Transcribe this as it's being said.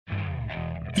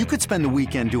You could spend the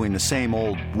weekend doing the same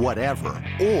old whatever,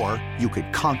 or you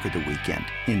could conquer the weekend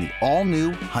in the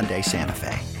all-new Hyundai Santa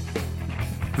Fe.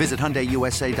 Visit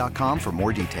HyundaiUSA.com for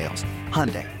more details.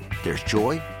 Hyundai, there's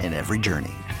joy in every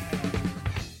journey.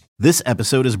 This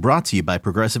episode is brought to you by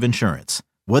Progressive Insurance.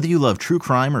 Whether you love true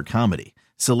crime or comedy,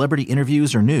 celebrity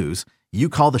interviews or news, you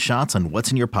call the shots on what's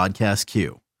in your podcast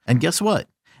queue. And guess what?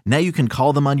 Now you can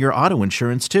call them on your auto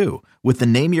insurance too with the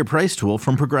Name Your Price tool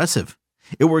from Progressive.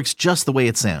 It works just the way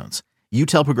it sounds. You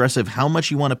tell Progressive how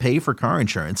much you want to pay for car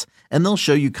insurance, and they'll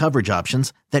show you coverage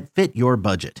options that fit your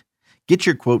budget. Get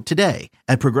your quote today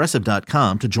at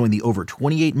Progressive.com to join the over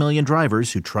 28 million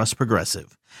drivers who trust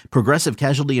Progressive. Progressive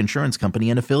Casualty Insurance Company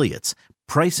and Affiliates.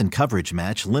 Price and coverage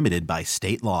match limited by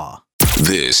state law.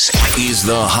 This is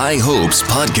the High Hopes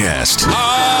Podcast.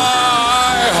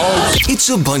 High Hopes. It's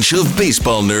a bunch of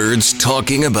baseball nerds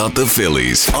talking about the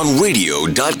Phillies on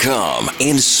radio.com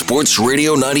and Sports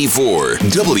Radio 94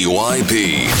 WIP.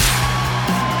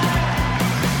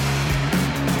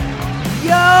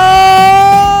 Yo!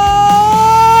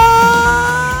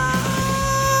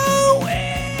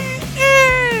 It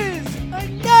is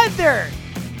another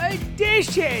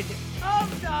edition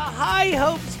of the High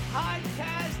Hopes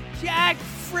Podcast. Jack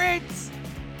Fritz,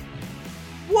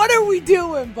 what are we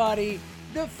doing, buddy?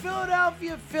 The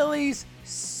Philadelphia Phillies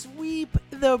sweep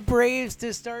the Braves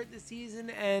to start the season,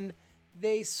 and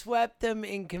they swept them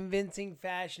in convincing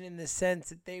fashion in the sense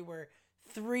that they were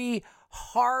 3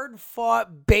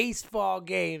 hard-fought baseball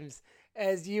games,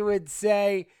 as you would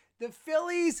say. The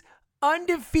Phillies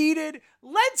undefeated.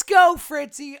 Let's go,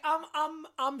 Fritzy.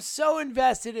 I'm so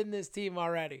invested in this team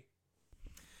already.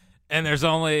 And they've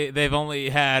only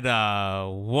had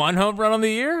 1 home run on the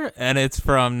year, and it's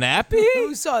from Nappy.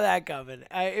 Who saw that coming?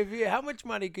 How much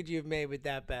money could you have made with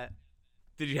that bet?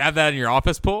 Did you have that in your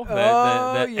office pool?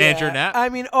 Yeah. Andrew Knapp? I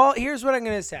mean, here's what I'm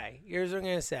going to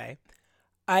say.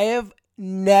 I have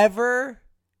never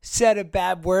said a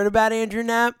bad word about Andrew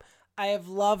Knapp. I have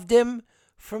loved him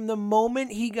from the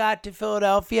moment he got to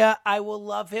Philadelphia. I will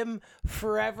love him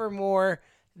forevermore.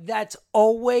 That's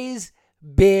always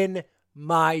been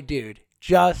my dude.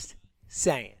 Just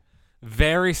saying.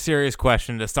 Very serious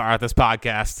question to start out this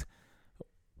podcast.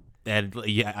 And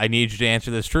yeah, I need you to answer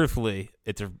this truthfully.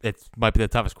 It might be the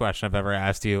toughest question I've ever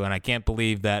asked you, and I can't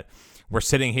believe that we're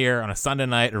sitting here on a Sunday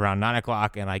night around 9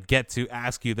 o'clock, and I get to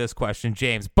ask you this question,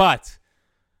 James. But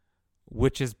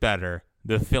which is better,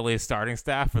 the Phillies starting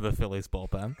staff or the Phillies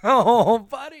bullpen? Oh,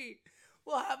 buddy.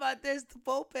 Well, how about this? The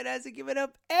bullpen hasn't given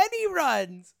up any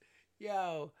runs.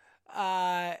 Yo,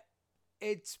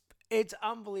 it's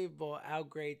unbelievable how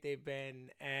great they've been,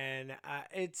 and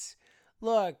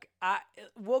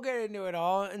we'll get into it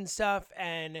all and stuff,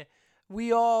 and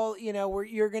we all,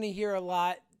 you're gonna hear a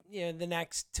lot,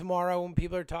 tomorrow when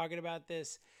people are talking about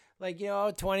this,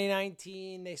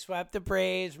 2019 they swept the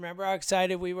Braves. Remember how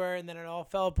excited we were, and then it all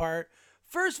fell apart.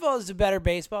 First of all, it's a better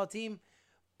baseball team,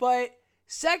 but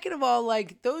second of all,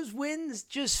 those wins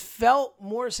just felt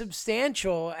more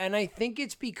substantial, and I think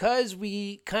it's because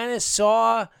we kind of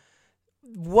saw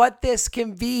what this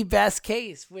can be best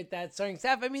case with that starting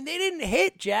staff. I mean, they didn't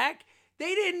hit, Jack.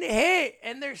 They didn't hit,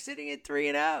 and they're sitting at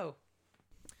 3-0.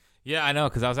 Yeah, I know,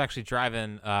 because I was actually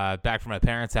driving back from my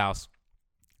parents' house,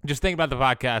 just thinking about the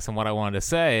podcast and what I wanted to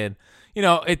say, and,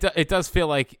 it does feel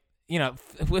like,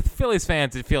 with Phillies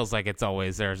fans, it feels like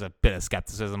there's a bit of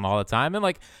skepticism all the time. And,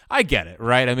 I get it,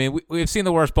 right? I mean, we've seen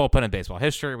the worst bullpen in baseball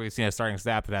history. We've seen a starting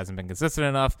staff that hasn't been consistent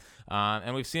enough.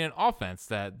 And we've seen an offense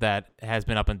that has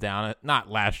been up and down, not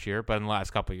last year, but in the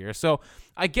last couple of years. So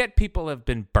I get people have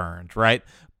been burned, right?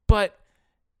 But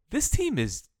this team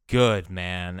is good,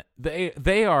 man.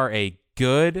 They are a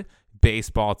good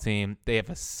baseball team. They have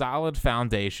a solid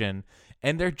foundation.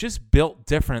 And they're just built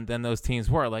different than those teams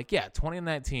were.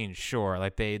 2019, sure.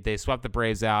 They swept the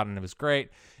Braves out, and it was great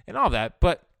and all that.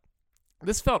 But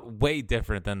this felt way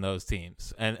different than those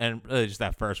teams. And really just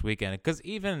that first weekend. Because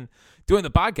even doing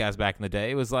the podcast back in the day,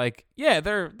 it was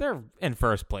they're in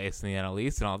first place in the NL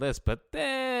East and all this. But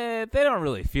they don't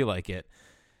really feel like it.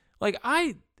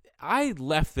 I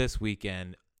left this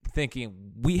weekend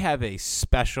thinking we have a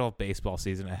special baseball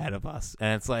season ahead of us.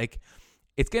 And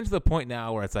it's getting to the point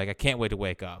now where I can't wait to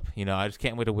wake up. I just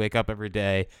can't wait to wake up every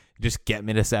day. Just get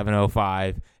me to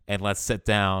 7:05 and let's sit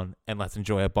down and let's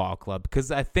enjoy a ball club. Because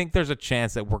I think there's a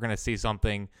chance that we're going to see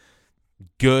something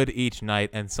good each night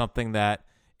and something that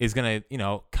is going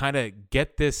to, kind of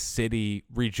get this city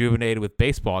rejuvenated with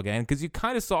baseball again. Because you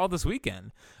kind of saw this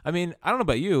weekend. I mean, I don't know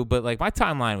about you, but my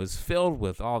timeline was filled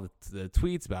with all the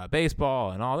tweets about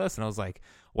baseball and all this. And I was like,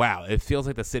 wow, it feels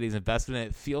like the city's invested in it.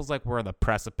 It feels like we're on the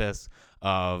precipice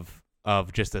of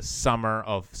of just a summer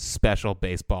of special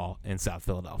baseball in South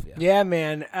Philadelphia. Yeah,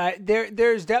 man.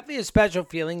 There's definitely a special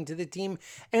feeling to the team.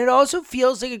 And it also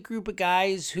feels like a group of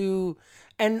guys who,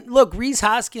 and look, Rhys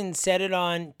Hoskins said it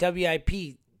on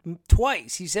WIP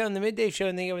twice. He said on the midday show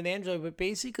and then with Angelo, but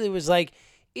basically was like,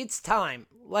 it's time.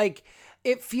 Like,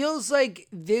 it feels like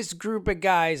this group of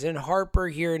guys, and Harper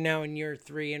here now in year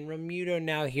 3, and Romuto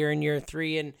now here in year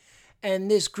 3,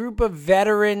 and this group of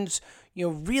veterans,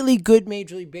 really good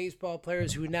Major League Baseball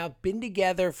players who have now been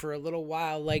together for a little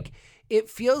while. Like, it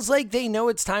feels like they know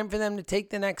it's time for them to take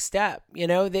the next step.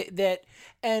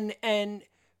 And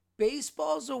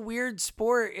baseball's a weird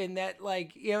sport in that,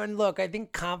 and look, I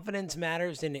think confidence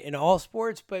matters in all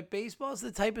sports, but baseball's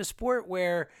the type of sport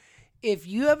where if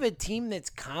you have a team that's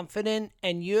confident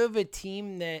and you have a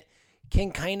team that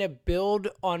can kind of build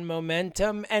on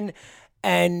momentum and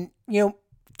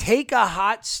take a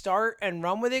hot start and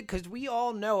run with it, because we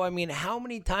all know, how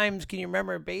many times can you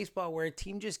remember in baseball where a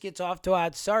team just gets off to a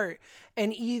hot start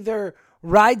and either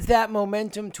rides that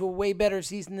momentum to a way better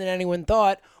season than anyone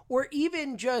thought, or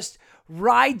even just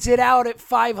rides it out at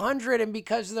 500, and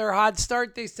because of their hot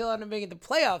start, they still end up making the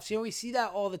playoffs. We see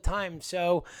that all the time.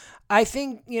 So I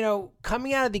think,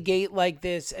 coming out of the gate like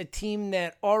this, a team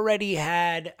that already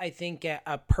had, I think,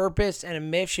 a purpose and a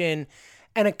mission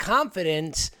and a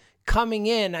confidence coming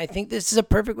in, I think this is a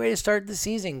perfect way to start the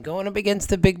season, going up against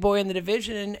the big boy in the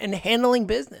division and handling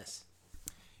business.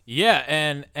 Yeah,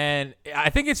 and I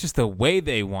think it's just the way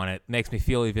they won it makes me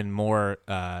feel even more,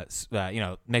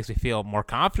 makes me feel more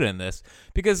confident in this,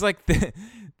 because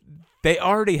they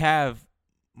already have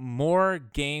more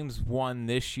games won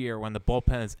this year when the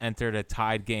bullpen has entered a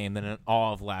tied game than in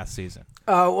all of last season.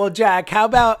 Oh, well, Jack, how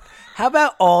about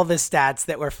all the stats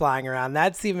that were flying around?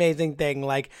 That's the amazing thing.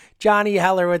 Like Johnny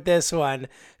Heller with this one.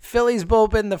 Phillies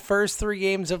bullpen the first 3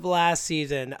 games of last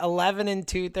season, 11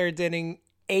 2/3 inning,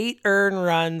 8 earned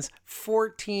runs,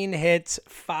 14 hits,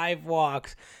 5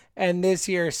 walks. And this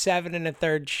year, 7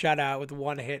 1/3 shutout with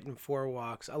 1 hit and 4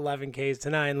 walks, 11 Ks to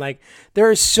 9. Like, there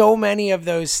are so many of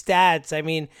those stats.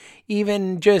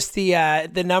 Even just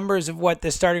the numbers of what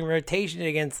the starting rotation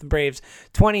against the Braves: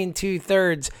 20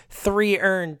 2/3, 3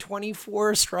 earned,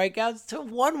 24 strikeouts to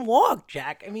 1 walk.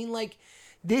 Jack,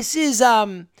 this is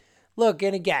look.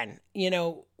 And again,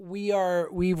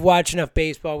 we've watched enough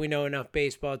baseball. We know enough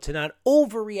baseball to not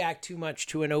overreact too much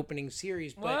to an opening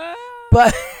series, but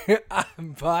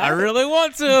I really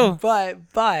want to.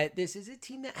 But this is a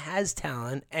team that has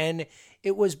talent, and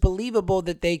it was believable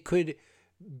that they could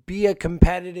be a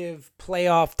competitive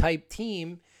playoff type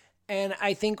team. And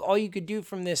I think all you could do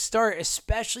from this start,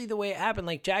 especially the way it happened,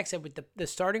 like Jack said, with the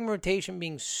starting rotation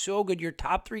being so good, your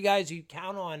top 3 guys you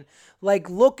count on,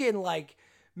 looking like,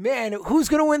 man, who's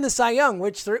going to win the Cy Young?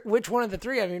 Which one of the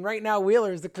 3? Right now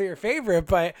Wheeler is the clear favorite,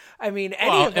 but any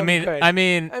of them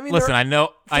could. Listen, I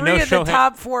know Shohei, the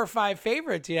top 4 or 5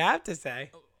 favorites, you have to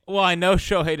say. Well, I know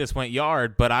Shohei just went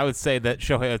yard, but I would say that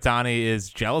Shohei Ohtani is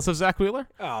jealous of Zach Wheeler.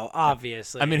 Oh,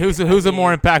 obviously. Who's a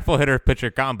more impactful hitter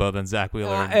pitcher combo than Zach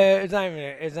Wheeler? It's not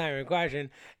even a question.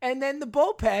 And then the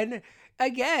bullpen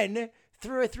again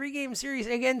through a 3-game series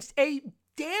against a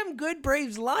damn good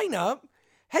Braves lineup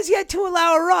has yet to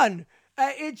allow a run.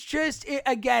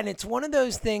 It's one of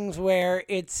those things where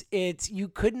it's you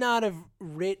could not have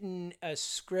written a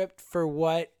script for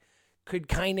what could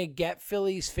kind of get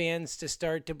Phillies fans to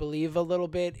start to believe a little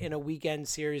bit in a weekend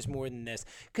series more than this.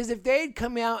 Because if they had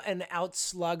come out and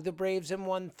outslugged the Braves in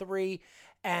 1-3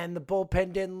 and the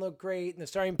bullpen didn't look great and the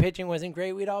starting pitching wasn't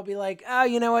great, we'd all be like, oh,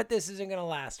 you know what? This isn't going to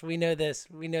last. We know this.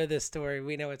 We know this story.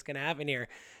 We know what's going to happen here.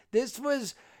 This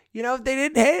was... they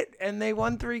didn't hit and they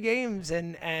won 3 games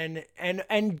and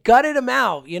gutted them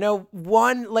out.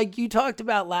 One, like you talked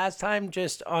about last time,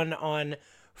 just on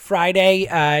Friday,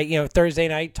 Thursday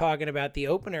night, talking about the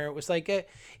opener. It was it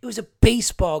was a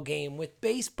baseball game with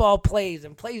baseball plays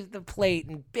and plays at the plate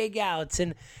and big outs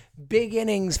and big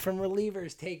innings from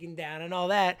relievers taken down and all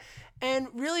that. And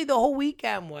really the whole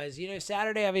weekend was,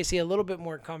 Saturday, obviously a little bit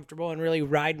more comfortable and really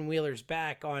riding Wheeler's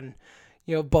back on,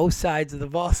 both sides of the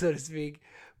ball, so to speak.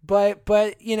 But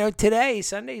today,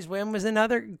 Sunday's win was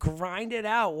another grinded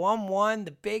out 1-1,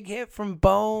 the big hit from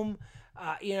Bohm,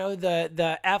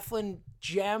 the Eflin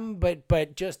gem,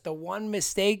 but just the one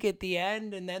mistake at the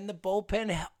end, and then the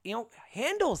bullpen,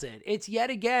 handles it. It's yet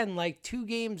again 2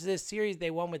 games this series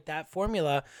they won with that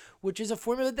formula, which is a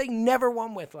formula they never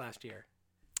won with last year.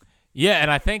 Yeah,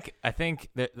 and I think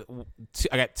that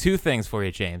I got 2 things for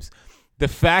you, James. The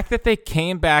fact that they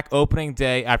came back opening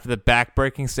day after the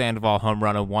back-breaking Sandoval home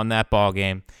run and won that ball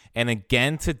game, and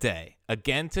again today,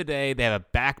 they have a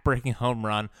back-breaking home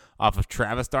run off of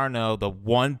Travis d'Arnaud, the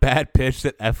one bad pitch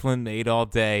that Eflin made all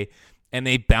day, and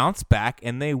they bounced back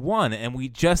and they won, and we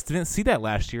just didn't see that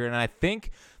last year. And I think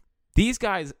these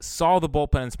guys saw the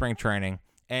bullpen in spring training,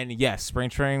 and yes, spring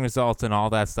training results and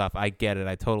all that stuff, I get it,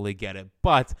 I totally get it,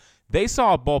 but they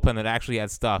saw a bullpen that actually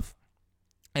had stuff.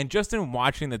 And just in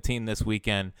watching the team this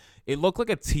weekend, it looked like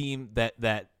a team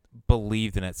that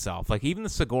believed in itself. Like even the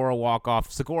Segura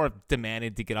walk-off, Segura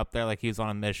demanded to get up there like he was on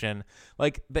a mission.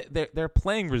 Like they're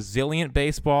playing resilient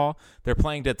baseball, they're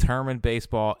playing determined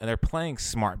baseball, and they're playing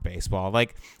smart baseball.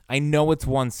 Like I know it's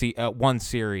one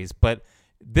series, but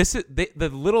this is the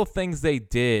little things they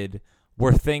did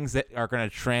were things that are going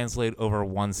to translate over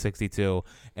 162,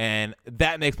 and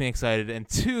that makes me excited. And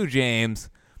two, James,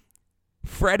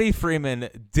 Freddie Freeman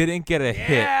didn't get a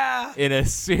hit in a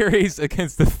series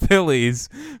against the Phillies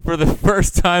for the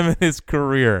first time in his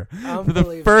career. For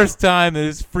the first time in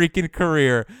his freaking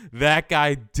career, that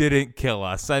guy didn't kill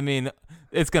us. I mean,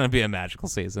 it's going to be a magical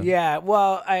season. Yeah,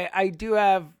 well, I do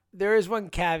have – there is one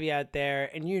caveat there,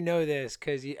 and you know this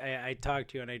because I talked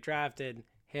to you and I drafted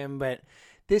him, but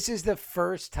this is the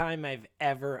first time I've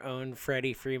ever owned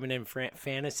Freddie Freeman in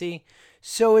fantasy.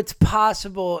 So it's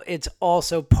possible it's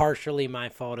also partially my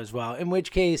fault as well, in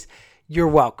which case you're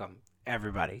welcome,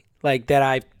 everybody. Like that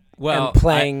I am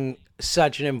playing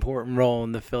such an important role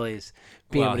in the Phillies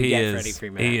being able to get Freddie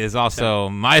Freeman. He is also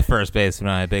my first baseman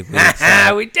on a big league.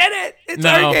 So. We did it. It's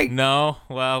working. No.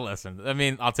 Well, listen. I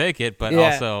mean, I'll take it, but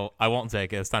also I won't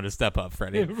take it. It's time to step up,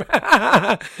 Freddie.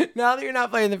 Now that you're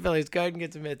not playing the Phillies, go ahead and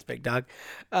get some hits, big dog.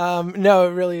 No,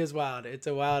 it really is wild. It's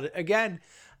a wild again,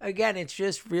 it's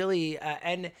just really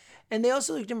and they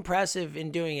also looked impressive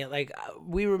in doing it. Like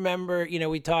we remember,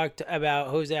 we talked about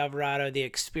Jose Alvarado, the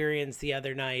experience the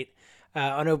other night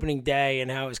on opening day,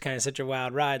 and how it was kind of such a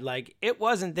wild ride. Like it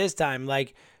wasn't this time.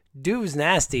 Like dude was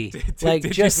nasty.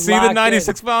 Did you see the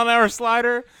 96-mile-an-hour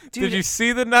slider? Dude, did you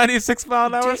see the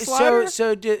 96-mile-an-hour slider?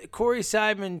 So Corey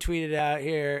Seidman tweeted out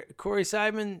here. Corey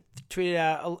Seidman tweeted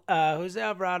out Jose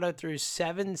Alvarado threw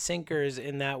 7 sinkers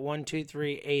in that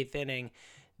 1-2-3 8th inning.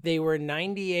 They were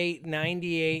 98,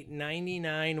 98,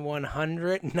 99,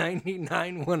 100,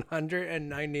 99, 100, and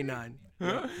 99.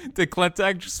 Huh? Did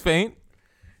Klentak just faint?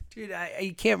 Dude,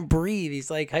 he can't breathe.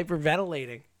 He's like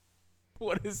hyperventilating.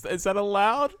 What is that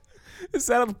allowed?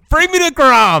 Bring me to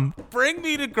Grom. Bring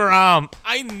me to Grom.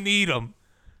 I need him.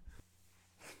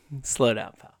 Slow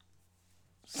down, pal.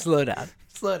 Slow down.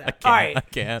 All right. I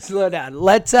can't. Slow down.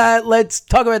 Let's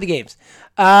talk about the games.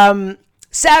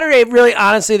 Saturday, really,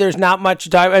 honestly, there's not much to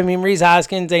talk about. I mean, Rhys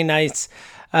Hoskins, a nice,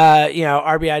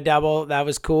 RBI double. That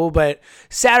was cool. But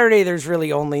Saturday, there's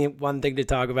really only one thing to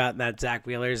talk about, and that's Zach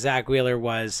Wheeler.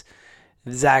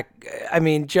 I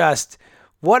mean, just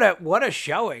what a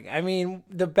showing. I mean,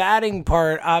 the batting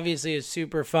part obviously is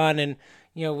super fun, and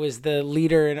was the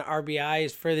leader in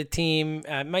RBIs for the team.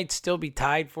 Might still be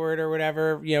tied for it or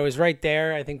whatever. Was right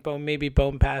there. I think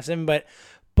Bone passed him, but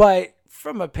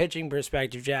from a pitching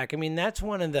perspective, Jack, I mean that's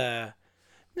one of the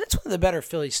better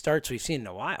Phillies starts we've seen in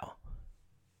a while.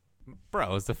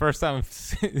 Bro, it's the first time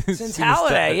since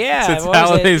Halladay. Since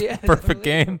Halladay's perfect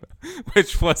game,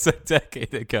 which was a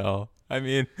decade ago. I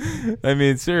mean,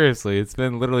 seriously, it's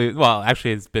been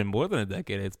actually, it's been more than a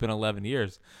decade. It's been 11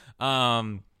 years. I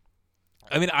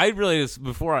mean, I really just,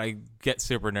 before I get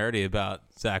super nerdy about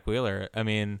Zach Wheeler, I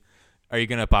mean, are you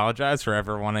going to apologize for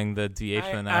ever wanting the DH in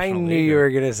the National League? I knew you were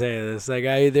going to say this. Like,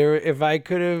 if I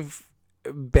could have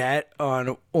bet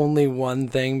on only one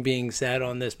thing being said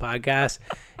on this podcast,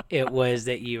 it was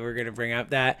that you were going to bring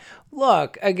up that.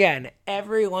 Look, again,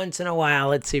 every once in a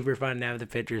while, it's super fun to have the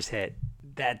pitchers hit.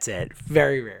 That's it.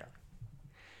 Very rare.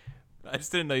 I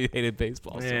just didn't know you hated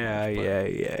baseball so much. Yeah.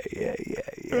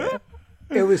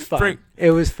 It was fun.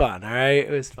 It was fun, all right?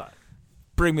 It was fun.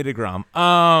 Bring me to Grom.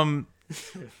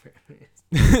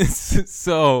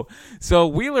 So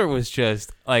Wheeler was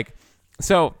just like,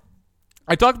 so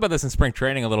I talked about this in spring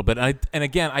training a little bit, and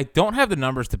again, I don't have the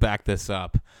numbers to back this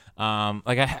up.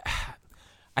 I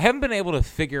haven't been able to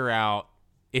figure out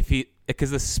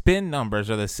because the spin numbers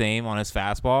are the same on his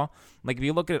fastball. Like if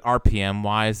you look at it RPM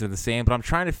wise, they're the same, but I'm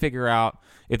trying to figure out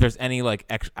if there's any like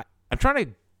extra. I'm trying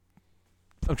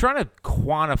to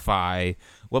quantify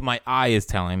what my eye is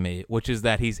telling me, which is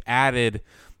that he's added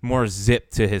more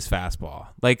zip to his fastball.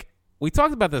 Like we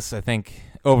talked about this, I think,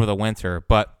 over the winter,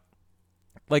 but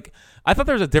like I thought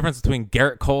there was a difference between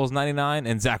Garrett Cole's 99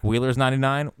 and Zach Wheeler's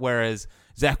 99, whereas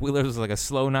Zach Wheeler's was like a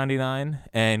slow 99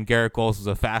 and Garrett Cole's was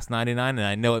a fast 99, and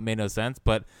I know it made no sense,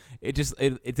 but it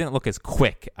didn't look as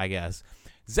quick, I guess.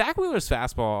 Zach Wheeler's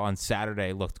fastball on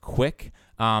Saturday looked quick.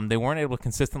 They weren't able to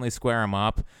consistently square him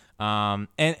up.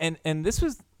 And this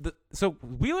was so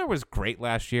Wheeler was great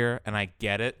last year, and I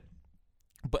get it,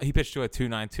 but he pitched to a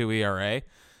 2.92 ERA.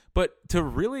 But to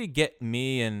really get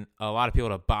me and a lot of people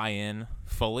to buy in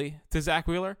fully to Zach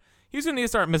Wheeler, he's going to need to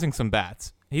start missing some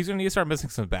bats.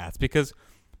 Because,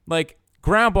 like,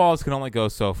 ground balls can only go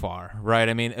so far, right?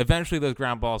 I mean, eventually those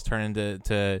ground balls turn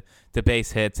into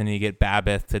base hits, and you get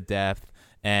Babbitt to death.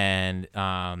 And,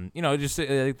 just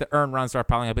the earned runs start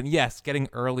piling up. And, yes, getting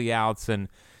early outs and,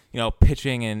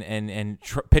 pitching and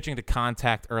pitching to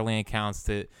contact early in counts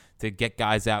to get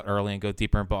guys out early and go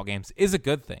deeper in ball games is a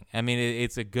good thing. I mean,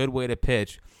 it's a good way to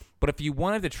pitch. But if you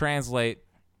wanted to translate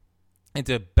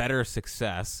into better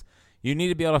success, you need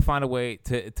to be able to find a way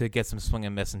to get some swing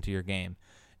and miss into your game.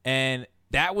 And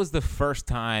that was the first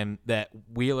time that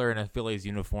Wheeler in a Phillies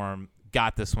uniform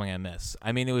got the swing and miss.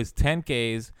 I mean, it was 10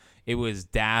 Ks. It was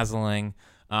dazzling.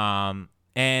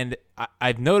 And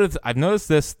I've noticed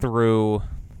this through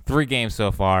 3 games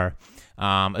so far,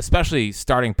 especially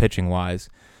starting pitching wise.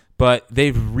 But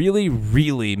they've really,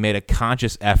 really made a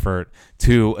conscious effort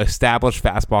to establish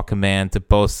fastball command to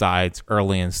both sides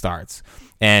early in starts.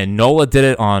 And Nola did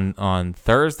it on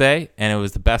Thursday, and it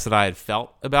was the best that I had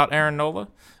felt about Aaron Nola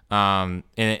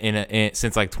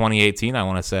since like 2018, I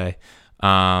want to say.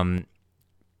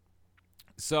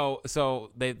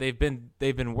 So they've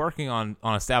been working on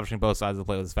establishing both sides of the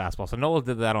plate with his fastball. So Nola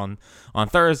did that on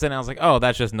Thursday, and I was like, oh,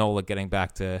 that's just Nola getting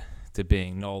back to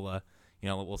being Nola.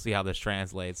 We'll see how this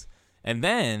translates. And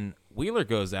then Wheeler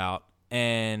goes out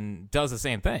and does the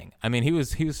same thing. I mean, he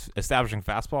was establishing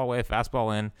fastball away,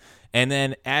 fastball in, and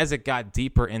then as it got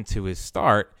deeper into his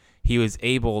start, he was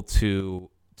able to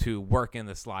work in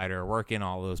the slider, work in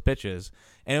all those pitches,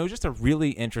 and it was just a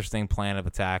really interesting plan of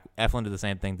attack. Eflin did the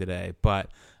same thing today, but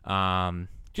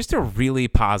just a really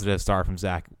positive start from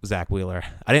Zach Wheeler.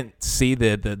 I didn't see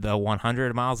the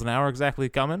 100 miles an hour exactly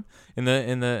coming in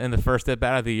the first at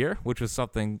bat of the year, which was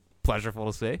something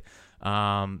pleasurable to see.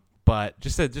 But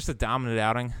just a dominant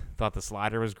outing. Thought the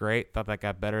slider was great. Thought that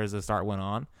got better as the start went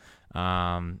on.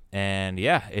 And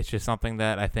yeah, it's just something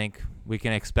that I think we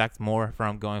can expect more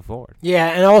from going forward. Yeah,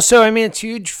 and also, I mean, it's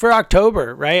huge for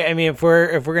October, right? I mean, if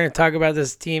we're going to talk about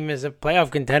this team as a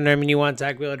playoff contender, I mean, you want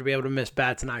Zach Wheeler to be able to miss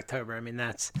bats in October. I mean,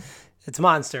 it's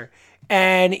monster.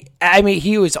 And I mean,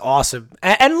 he was awesome.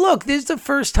 And look, this is the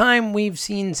first time we've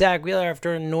seen Zach Wheeler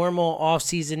after a normal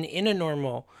offseason in a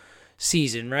normal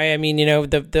season, right? I mean,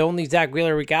 the only Zach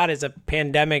Wheeler we got is a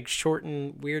pandemic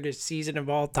shortened weirdest season of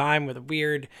all time with a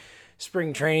weird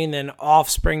spring training, then off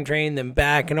spring training, then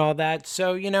back and all that.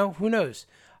 So, who knows?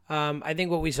 I think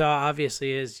what we saw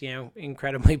obviously is,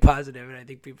 incredibly positive, and I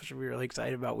think people should be really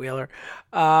excited about Wheeler.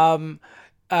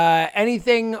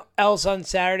 Anything else on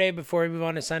Saturday before we move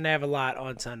on to Sunday? I have a lot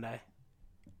on Sunday.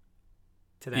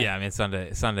 Today. Yeah, I mean,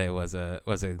 Sunday was an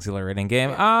exhilarating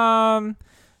game.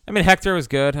 I mean, Hector was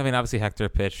good. I mean, obviously Hector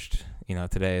pitched,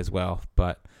 today as well,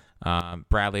 but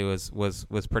Bradley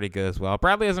was pretty good as well.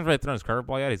 Bradley hasn't really thrown his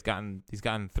curveball yet. He's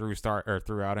gotten through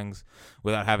outings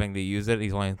without having to use it.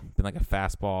 He's only been like a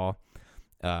fastball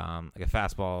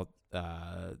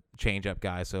changeup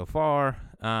guy so far.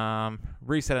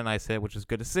 Reese had a nice hit, which is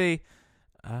good to see.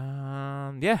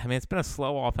 Yeah, I mean, it's been a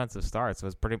slow offensive start, so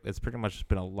it's pretty much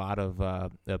been a lot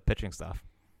of pitching stuff.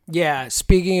 Yeah.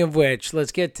 Speaking of which,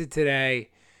 let's get to today.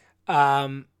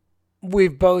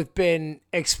 We've both been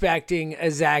expecting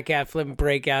a Zach Eflin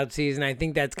breakout season. I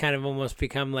think that's kind of almost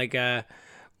become like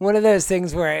one of those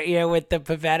things where, with the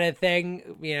Pivetta thing,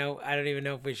 I don't even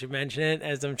know if we should mention it,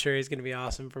 as I'm sure he's going to be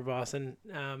awesome for Boston.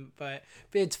 But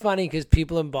it's funny because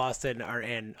people in Boston are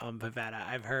in on Pivetta.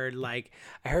 I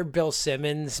heard Bill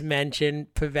Simmons mention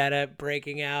Pivetta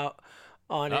breaking out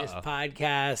on his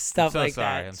podcast, stuff like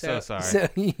that. I'm so sorry. So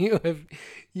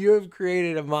you have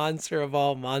created a monster of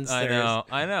all monsters.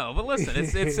 I know. But listen,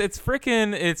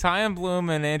 it's Chaim Bloom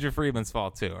and Andrew Friedman's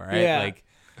fault too, right? Yeah.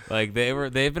 Like they've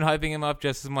been hyping him up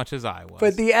just as much as I was.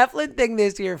 But the Eflin thing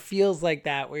this year feels like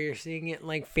that, where you're seeing it in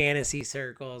like fantasy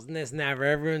circles and this and that,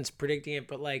 where everyone's predicting it.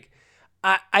 But like,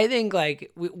 I think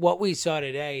like what we saw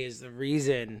today is the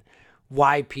reason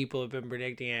why people have been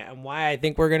predicting it and why I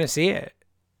think we're gonna see it.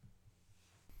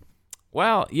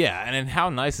 Well, yeah, and then how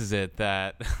nice is it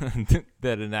that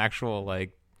that an actual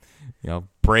like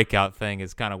breakout thing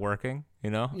is kind of working.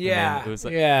 Yeah, it was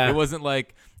like, yeah. It wasn't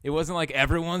like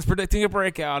everyone's predicting a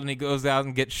breakout and he goes out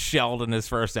and gets shelled in his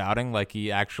first outing. Like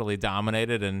he actually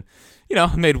dominated and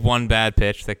made one bad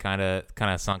pitch that kind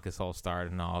of sunk his whole start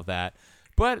and all of that.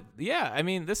 But yeah, I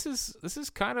mean, this is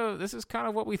kind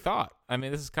of what we thought. I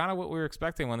mean, this is kind of what we were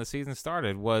expecting when the season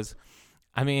started.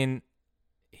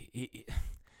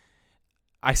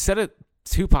 I said it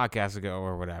 2 podcasts ago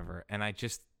or whatever, and I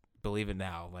just believe it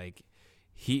now. Like,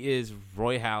 he is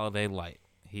Roy Halladay light.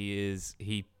 He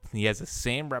has the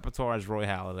same repertoire as Roy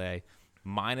Halladay,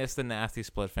 minus the nasty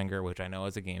split finger, which I know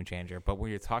is a game changer. But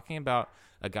when you're talking about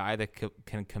a guy that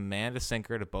can command a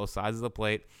sinker to both sides of the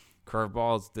plate,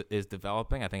 curveball is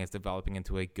developing. I think it's developing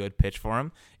into a good pitch for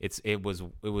him.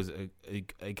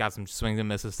 It got some swings and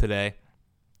misses today.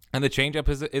 And the changeup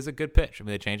is a good pitch. I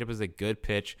mean, the changeup is a good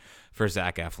pitch for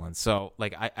Zach Eflin. So,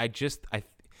 like,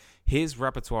 his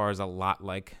repertoire is a lot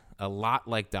like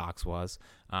Doc's was.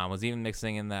 Was even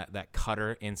mixing in that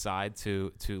cutter inside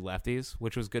to lefties,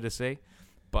 which was good to see.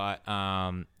 But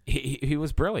he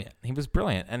was brilliant. He was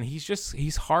brilliant, and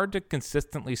he's hard to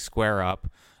consistently square up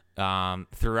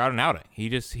throughout an outing. He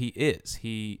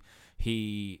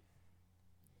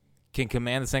can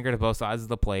command the sinker to both sides of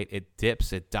the plate. It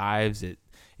dips, it dives, it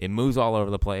moves all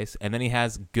over the place, and then he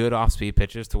has good off-speed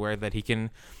pitches to where that he can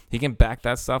back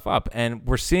that stuff up. And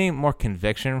we're seeing more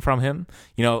conviction from him.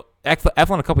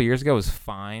 Eflin a couple years ago was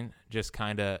fine, just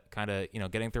kind of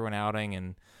getting through an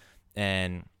outing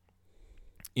and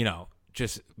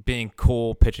just being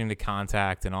cool, pitching to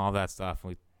contact and all that stuff.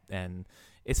 And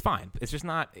it's fine. It's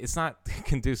not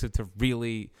conducive to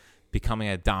really becoming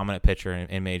a dominant pitcher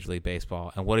in Major League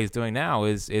Baseball. And what he's doing now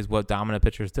is what dominant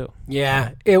pitchers do.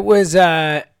 Yeah, it was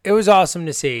awesome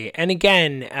to see. And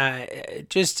again,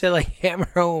 just to hammer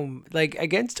home,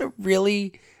 against a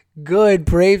really good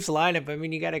Braves lineup. I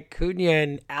mean, you got Acuna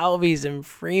and Albies and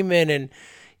Freeman and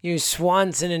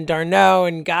Swanson and d'Arnaud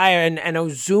and Gaia and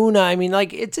Ozuna. I mean,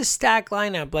 it's a stacked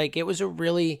lineup. It was a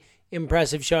really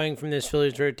impressive showing from this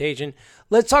Phillies rotation.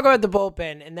 Let's talk about the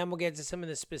bullpen, and then we'll get to some of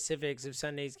the specifics of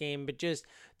Sunday's game. But just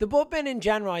the bullpen in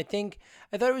general, I thought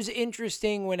it was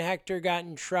interesting when Hector got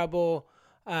in trouble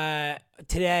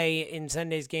today in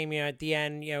Sunday's game. At the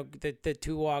end, the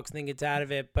 2 walks, and then gets out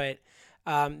of it. But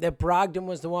that Brogdon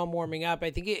was the one warming up. I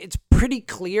think it's pretty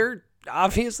clear,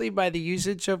 obviously, by the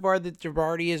usage so far, that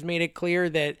Girardi has made it clear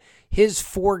that his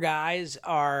 4 guys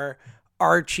are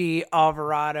Archie,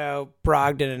 Alvarado,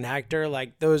 Brogdon, and Hector.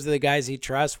 Those are the guys he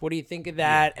trusts. What do you think of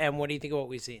that, and what do you think of what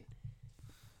we've seen?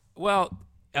 Well,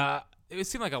 it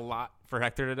seemed like a lot for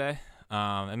Hector today.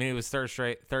 I mean, it was third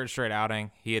straight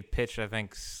outing. He had pitched, I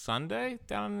think, Sunday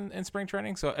down in spring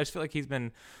training. So I just feel like he's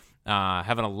been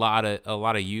having a lot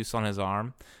of use on his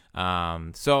arm.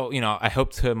 So I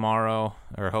hope tomorrow,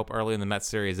 or hope early in the Mets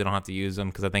series, they don't have to use him,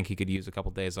 because I think he could use a couple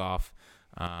days off.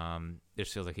 It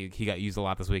just feels like he got used a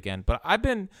lot this weekend. But I've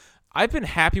been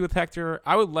happy with Hector.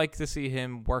 I would like to see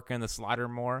him work in the slider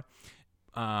more.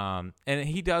 And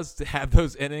he does have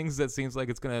those innings that seems like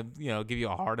it's gonna give you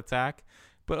a heart attack.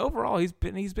 But overall, he's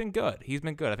been good. He's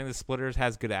been good. I think the splitters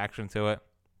has good action to it.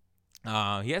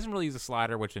 He hasn't really used a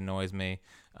slider, which annoys me.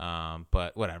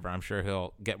 But whatever. I'm sure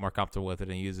he'll get more comfortable with it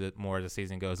and use it more as the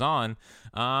season goes on.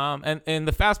 And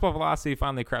the fastball velocity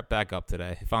finally crept back up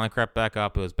today. It finally crept back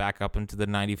up. It was back up into the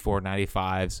 94,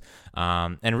 95s.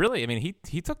 And really, I mean,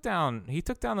 he took down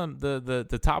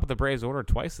the top of the Braves order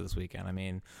twice this weekend. I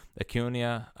mean,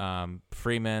 Acuna,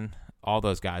 Freeman, all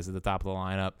those guys at the top of the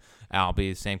lineup,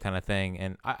 Albies, same kind of thing.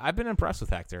 And I've been impressed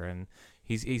with Hector, and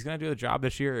he's going to do the job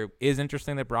this year. It is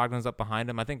interesting that Brogdon's up behind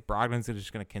him. I think Brogdon's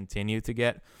just going to continue to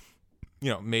get,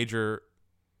 major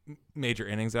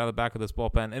innings out of the back of this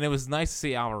bullpen. And it was nice to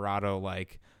see Alvarado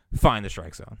find the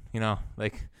strike zone.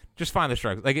 Just find the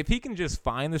strike. If he can just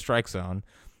find the strike zone,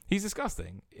 he's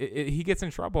disgusting. He gets in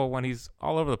trouble when he's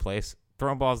all over the place,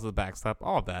 throwing balls to the backstop,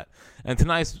 all of that. And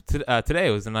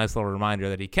today was a nice little reminder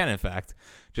that he can, in fact,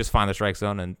 just find the strike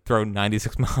zone and throw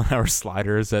 96-mile-an-hour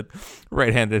sliders at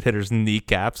right-handed hitters'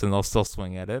 kneecaps, and they'll still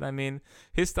swing at it. I mean,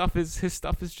 his stuff is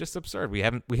just absurd. We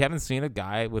haven't seen a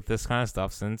guy with this kind of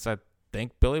stuff since, I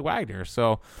think, Billy Wagner.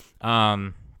 So,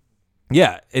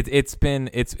 yeah,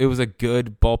 it was a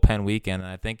good bullpen weekend,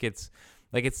 and I think it's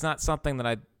not something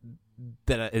that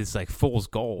is fool's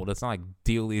gold. It's not like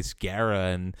Diolis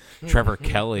Guerra and Trevor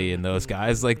Kelly and those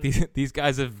guys. These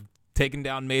guys have taken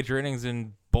down major innings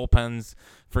in bullpens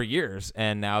for years,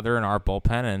 and now they're in our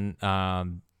bullpen.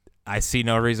 And I see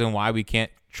no reason why we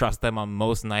can't trust them on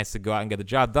most nights to go out and get the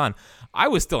job done. I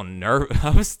was still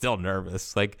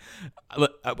nervous. Like,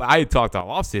 I talked all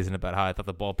offseason about how I thought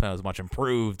the bullpen was much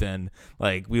improved and,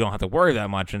 like, we don't have to worry that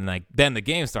much. And, like, then the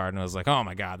game started and I was like, oh,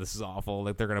 my God, this is awful.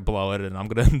 Like, they're going to blow it and I'm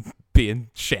going to be in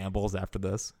shambles after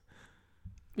this.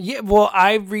 Yeah, well,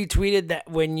 I retweeted that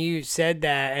when you said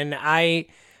that, and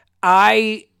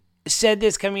I said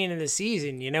this coming into the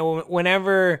season. You know,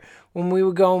 when we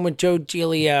were going with Joe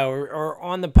Giglio or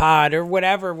on the pod or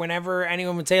whatever, whenever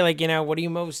anyone would say, like, you know, what are you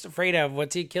most afraid of?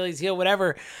 What's the Achilles heel?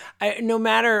 Whatever. No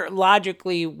matter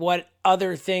logically what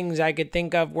other things I could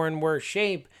think of were in worse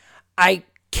shape, I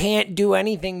can't do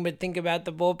anything but think about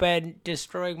the bullpen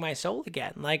destroying my soul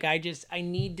again. Like, I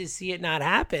need to see it not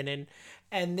happen.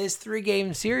 And this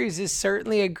 3-game series is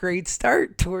certainly a great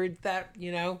start towards that,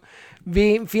 you know,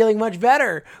 feeling much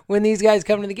better when these guys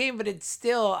come to the game. But it's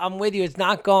still, I'm with you. It's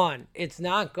not gone. It's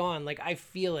not gone. Like, I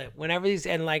feel it whenever these,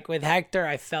 and like with Hector,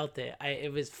 I felt it.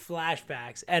 It was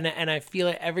flashbacks, and I feel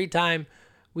it every time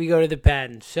we go to the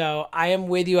pen. So I am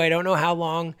with you. I don't know how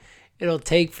long it'll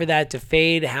take for that to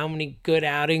fade, how many good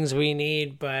outings we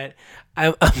need, but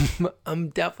I'm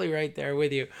definitely right there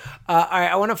with you. All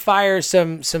right, I want to fire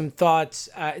some thoughts.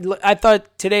 I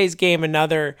thought today's game,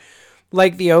 another,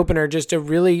 like the opener, just a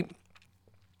really,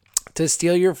 to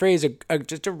steal your phrase,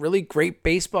 just a really great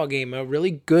baseball game, a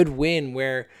really good win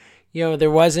where, you know,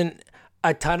 there wasn't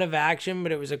a ton of action,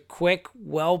 but it was a quick,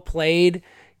 well-played,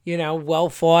 you know,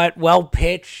 well-fought,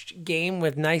 well-pitched game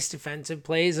with nice defensive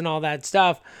plays and all that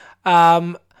stuff.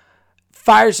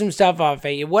 Fire some stuff off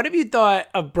at you. What have you thought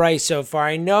of Bryce so far?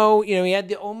 I know, you know, he had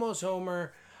the almost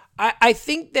homer. I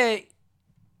think that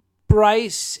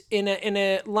Bryce, in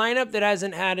a lineup that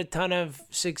hasn't had a ton of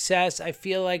success, I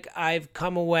feel like I've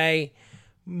come away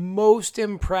most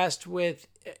impressed with,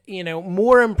 you know,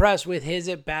 more impressed with his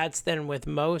at-bats than with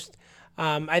most.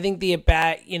 I think the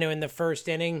at-bat, you know, in the first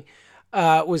inning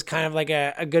was kind of like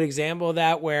a good example of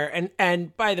that where,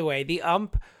 and by the way, the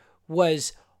ump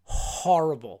was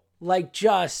horrible. Like,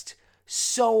 just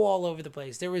so all over the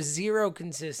place. There was zero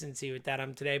consistency with that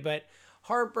today. But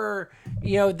Harper,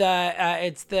 you know,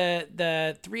 it's the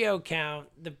 3-0 count.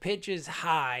 The pitch is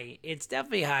high. It's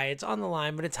definitely high. It's on the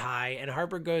line, but it's high. And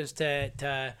Harper goes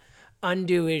to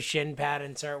undo his shin pad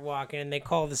and start walking. And they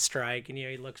call the strike. And, you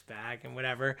know, he looks back and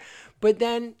whatever. But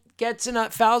then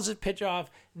fouls the pitch off.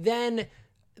 Then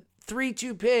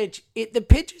 3-2 pitch. The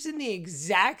pitch is in the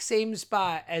exact same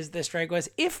spot as the strike was,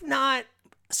 if not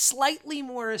slightly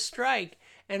more a strike,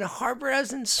 and Harper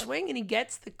doesn't swing and he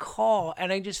gets the call.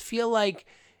 And I just feel like,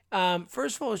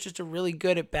 first of all, it's just a really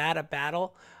good at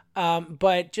battle,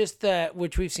 but just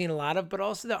which we've seen a lot of, but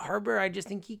also that Harper, I just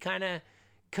think he kind of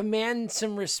commands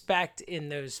some respect in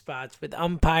those spots with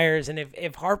umpires. And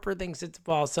if Harper thinks it's a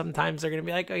ball, sometimes they're going to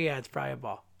be like, oh yeah, it's probably a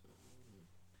ball.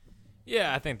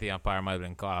 Yeah, I think the umpire might have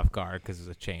been caught off guard because it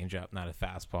was a changeup, not a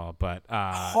fastball. But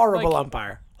horrible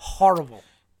umpire, horrible.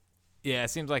 Yeah, it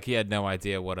seems like he had no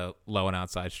idea what a low and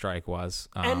outside strike was.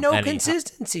 And no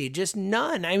consistency, just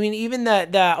none. I mean, even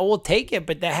we'll take it,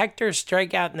 but the Hector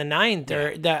strikeout in the ninth,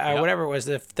 or whatever it was,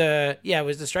 it was the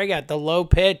strikeout, the low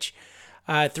pitch,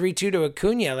 3-2 to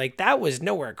Acuna, like that was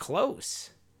nowhere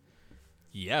close.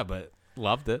 Yeah, but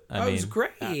loved it. I mean, it was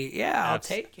great. I'll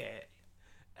take it.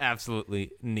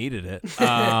 Absolutely needed it.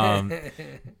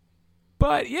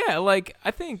 But yeah, like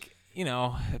I think, you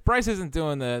know, Bryce isn't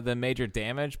doing the major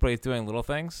damage, but he's doing little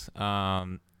things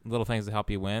to help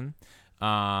you win.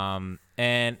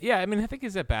 And yeah, I mean, I think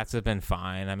his at bats have been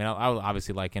fine. I mean, I would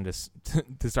obviously like him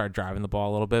to start driving the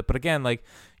ball a little bit, but again, like,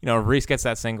 you know, Reese gets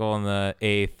that single in the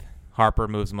 8th, Harper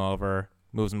moves him over,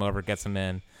 gets him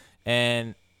in,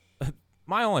 and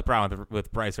my only problem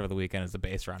with Bryce over the weekend is the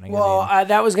base running. Well,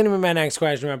 that was going to be my next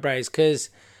question about Bryce, because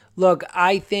look,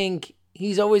 I think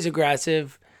he's always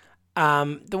aggressive.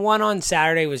 The one on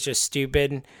Saturday was just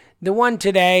stupid. The one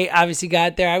today obviously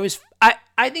got there.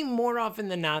 I think more often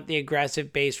than not, the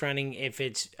aggressive base running, if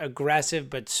it's aggressive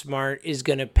but smart, is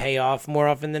going to pay off more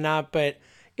often than not. But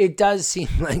it does seem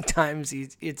like times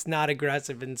it's not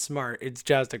aggressive and smart. It's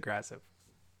just aggressive.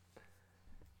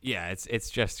 Yeah,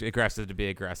 it's just aggressive to be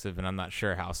aggressive, and I'm not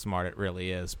sure how smart it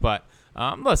really is. But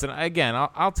listen, again,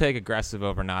 I'll take aggressive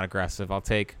over not aggressive. I'll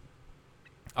take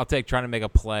trying to make a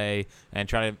play and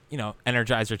try to, you know,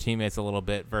 energize your teammates a little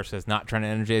bit versus not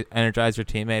trying to energize your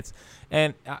teammates.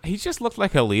 And he just looked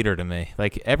like a leader to me.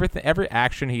 Like every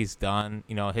action he's done,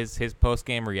 you know, his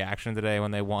post-game reaction today when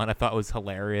they won, I thought was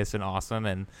hilarious and awesome.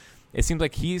 And it seems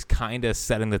like he's kind of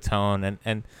setting the tone.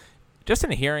 And just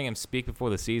in hearing him speak before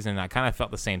the season, I kind of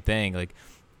felt the same thing. Like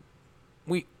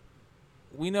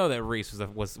we know that Reese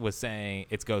was saying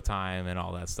it's go time and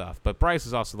all that stuff, but Bryce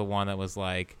was also the one that was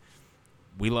like,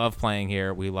 we love playing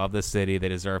here. We love this city. They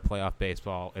deserve playoff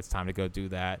baseball. It's time to go do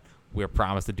that. We're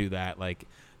promised to do that.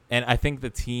 And I think the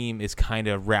team is kind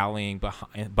of rallying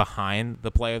behind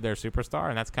the play of their superstar,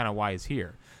 and that's kind of why he's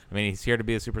here. I mean, he's here to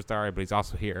be a superstar, but he's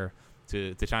also here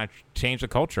to try to change the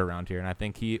culture around here. And I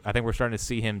think we're starting to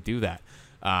see him do that.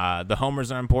 The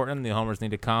homers are important. The homers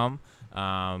need to come. But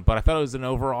I thought it was an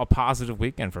overall positive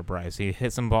weekend for Bryce. He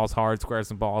hit some balls hard, squared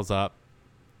some balls up.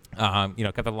 Got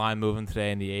the line moving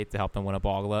today in the 8th to help them win a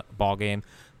ball game.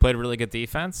 Played really good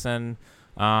defense, and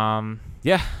I'm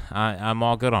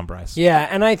all good on Bryce. Yeah,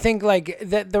 and I think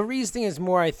the Reese thing is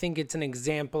more. I think it's an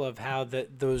example of how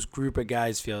those group of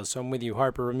guys feel. So I'm with you,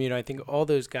 Harper, Remuto. I think all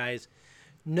those guys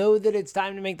know that it's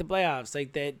time to make the playoffs.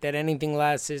 Like that anything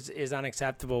less is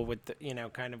unacceptable with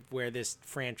kind of where this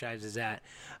franchise is at.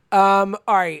 All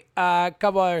right, a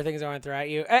couple other things I want to throw at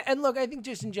you. And look, I think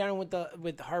just in general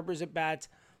with Harper's at bats,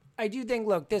 I do think,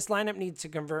 look, this lineup needs to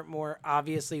convert more.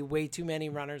 Obviously, way too many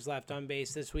runners left on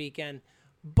base this weekend.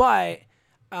 But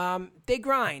they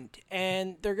grind,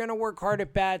 and they're going to work hard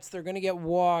at bats. They're going to get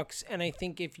walks. And I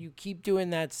think if you keep doing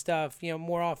that stuff,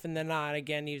 more often than not,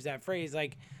 again, use that phrase,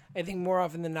 I think more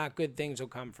often than not, good things will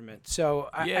come from it. So,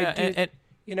 I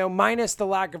do, minus the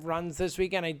lack of runs this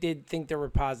weekend, I did think there were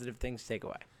positive things to take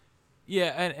away.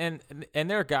 Yeah, and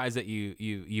there are guys that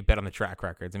you bet on the track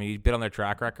records. I mean, you bet on their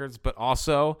track records, but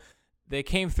also they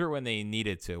came through when they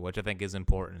needed to, which I think is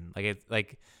important.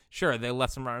 Sure, they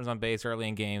left some runners on base early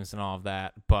in games and all of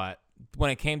that, but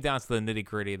when it came down to the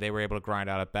nitty-gritty, they were able to grind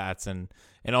out at bats and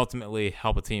ultimately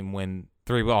help a team win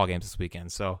 3 ball games this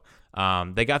weekend. So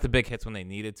they got the big hits when they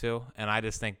needed to, and I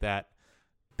just think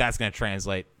that's going to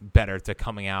translate better to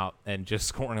coming out and just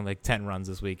scoring 10 runs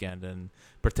this weekend and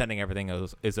pretending everything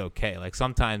is okay.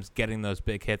 Sometimes getting those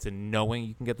big hits and knowing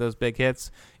you can get those big hits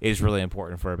is really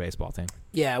important for a baseball team.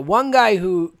 Yeah, one guy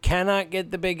who cannot get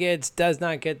the big hits, does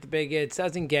not get the big hits,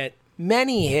 doesn't get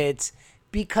many hits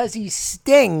because he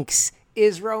stinks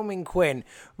is Roman Quinn.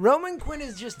 Roman Quinn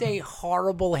is just a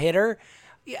horrible hitter.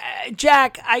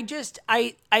 Jack,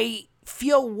 I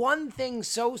feel one thing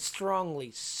so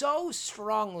strongly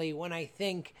when I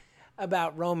think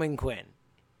about Roman Quinn.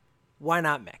 Why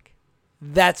not Mick?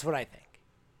 That's what I think.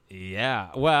 Yeah,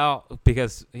 well,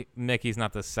 because Mickey's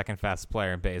not the second fastest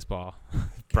player in baseball,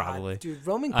 probably. God, dude,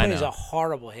 Roman Quinn is a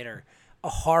horrible hitter.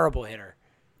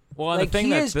 Well, the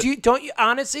thing don't you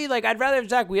honestly I'd rather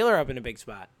have Zach Wheeler up in a big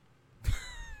spot.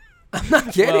 I'm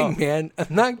not kidding, man.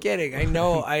 I'm not kidding. I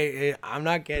know. I'm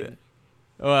not kidding.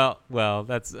 Well,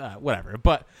 that's whatever.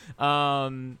 But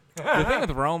the thing with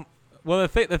Rome, the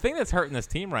thing that's hurting this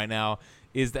team right now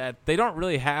is that they don't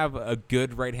really have a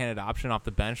good right-handed option off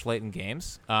the bench late in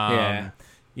games. They have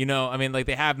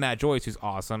Matt Joyce, who's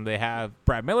awesome. They have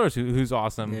Brad Miller, who's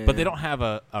awesome, but they don't have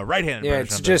a right-handed version.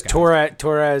 It's just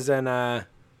Torres and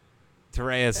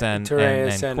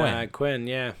Quinn.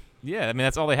 Yeah. Yeah, I mean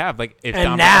that's all they have. If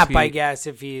and Knapp, I guess,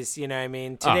 if he's,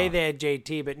 today they had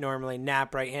JT, but normally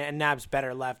Knapp right hand, and Knapp's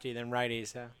better lefty than righty.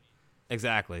 So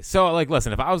exactly. So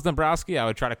listen, if I was Dombrowski, I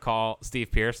would try to call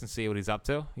Steve Pearce and see what he's up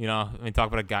to. Talk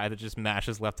about a guy that just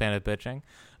mashes left-handed pitching.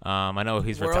 I know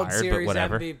he's World retired, Series but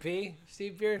whatever. MVP,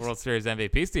 Steve Pearce. World Series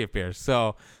MVP, Steve Pearce.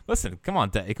 So listen, come on,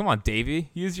 Davey,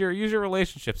 use your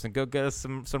relationships and go get us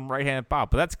some right-handed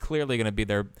pop. But that's clearly going to be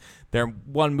their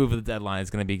one move of the deadline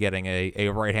is going to be getting a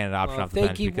right-handed option off the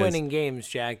bench. If they keep winning games,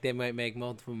 Jack, they might make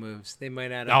multiple moves. They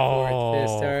might add a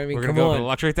fourth, fifth. I mean, we're going to go for the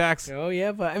luxury tax. Oh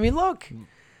yeah, but I mean, look.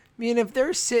 If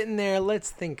they're sitting there, let's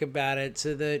think about it.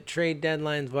 So the trade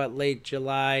deadline's late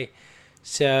July.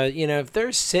 So, if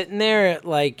they're sitting there at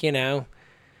 60-10,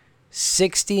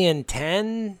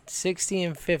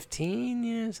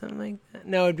 60-15, something like that.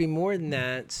 No, it'd be more than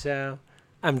that. So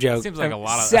I'm joking. It seems like a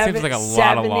lot of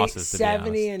losses.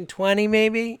 70-20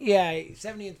 maybe. Yeah,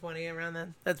 70-20 around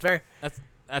then. That's fair. That's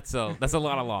a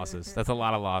lot of losses. That's a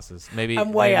lot of losses. Maybe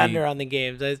I'm way under on the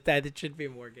games. It should be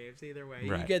more games either way.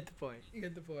 Right. You get the point. I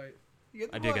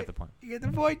do get the point. You get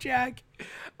the point, Jack.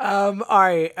 All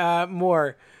right,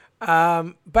 more.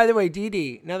 By the way,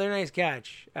 Didi, another nice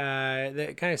catch.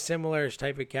 The kind of similar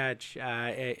type of catch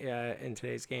in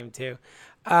today's game too.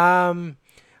 A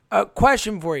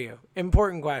question for you.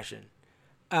 Important question.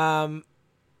 Are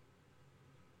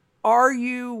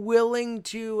you willing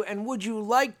to, and would you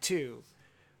like to,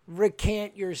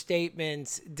 recant your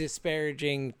statements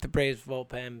disparaging the Braves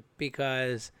bullpen?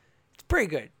 Because it's pretty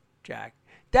good, Jack.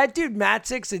 That dude,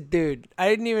 Matzek's a dude. I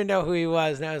didn't even know who he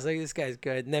was, and I was like, this guy's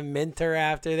good. And then Minter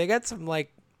after. They got some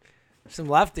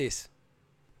lefties.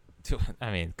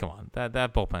 I mean, come on,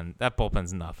 that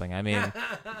bullpen's nothing. I mean,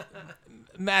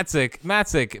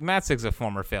 Matzek's a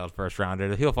former failed first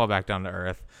rounder. He'll fall back down to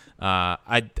earth.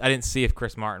 I didn't see if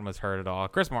Chris Martin was hurt at all.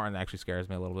 Chris Martin actually scares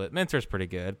me a little bit. Minter's pretty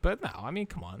good, but no, I mean,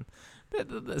 come on.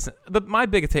 Listen, my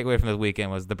biggest takeaway from the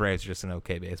weekend was the Braves are just an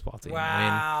okay baseball team. Wow.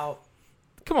 I mean,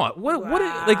 come on,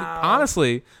 like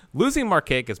honestly, losing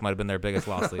Markakis might have been their biggest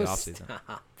loss of the offseason.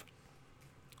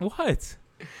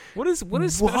 What is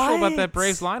special about that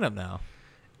Braves lineup now?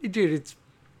 Dude,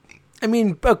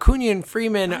 Acuna and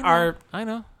Freeman are. I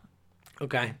know.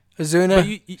 Okay.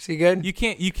 Ozuna, is he good? You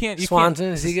can't. Swanson,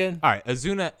 is he good? All right,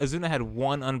 Ozuna had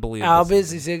one unbelievable Albiz,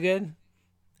 season. is he good?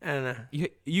 I don't know.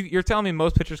 You're telling me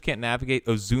most pitchers can't navigate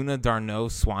Ozuna, Darno,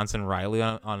 Swanson, Riley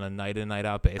on a night in, night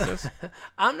out basis?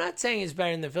 I'm not saying it's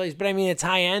better than the Phillies, but I mean its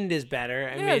high end is better.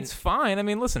 I mean, it's fine. I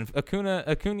mean, listen, Acuna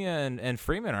and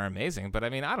Freeman are amazing, but I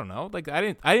mean, I don't know. Like I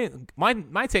didn't. My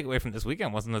takeaway from this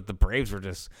weekend wasn't that the Braves were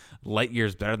just light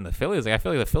years better than the Phillies. Like I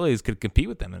feel like the Phillies could compete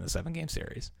with them in a 7-game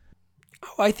series.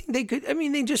 Oh, I think they could. I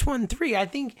mean, they just won 3. I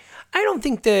don't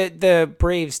think the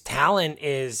Braves' talent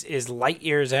is light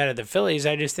years ahead of the Phillies.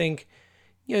 I just think,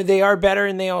 they are better,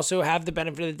 and they also have the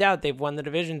benefit of the doubt. They've won the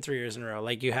division 3 years in a row.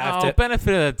 Like you have to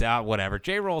benefit of the doubt, whatever.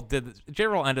 J-Roll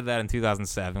ended that in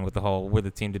 2007 with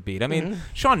the team to beat. I mean,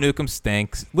 Sean Newcomb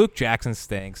stinks. Luke Jackson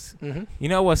stinks. Mm-hmm. You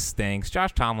know what stinks?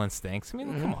 Josh Tomlin stinks. I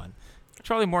mean, come on.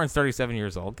 Charlie Morton's 37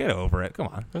 years old. Get over it. Come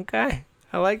on. Okay.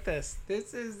 I like this.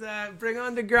 This is bring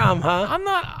on DeGrom, huh? I'm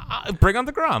not bring on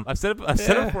DeGrom. I've said it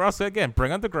before. I'll say it again.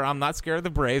 Bring on DeGrom. I'm not scared of the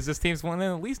Braves. This team's won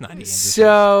at least 90 games.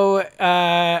 So,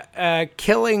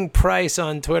 Killing Price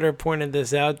on Twitter pointed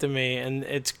this out to me, and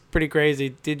it's pretty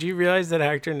crazy. Did you realize that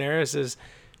Hector Neris is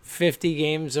 50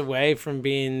 games away from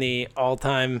being the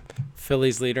all-time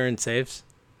Phillies leader in saves?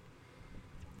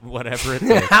 Whatever it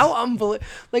is. How unbelievable!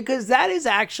 Because that is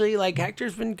actually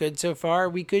Hector's been good so far.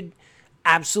 We could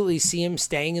absolutely see him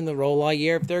staying in the role all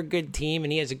year. If they're a good team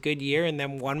and he has a good year and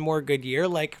then one more good year,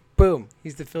 boom,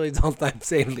 he's the Phillies all-time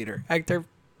save leader. Hector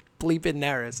bleeping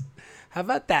Neris. How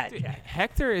about that? Dude,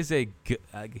 Hector is a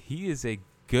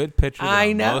good pitcher.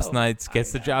 I know. Most nights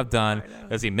gets the job done.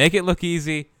 Does he make it look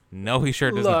easy? No, he sure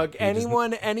doesn't. Look,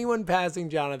 anyone passing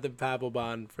Jonathan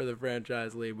Papelbon for the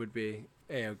franchise lead would be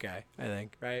A-okay, I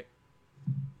think, right?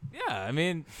 Yeah, I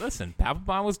mean, listen,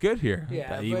 Papelbon was good here.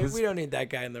 Yeah, but we don't need that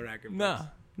guy in the record. No.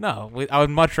 I would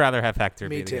much rather have Hector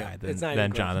be the guy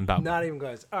than Jonathan Papelbon. Not even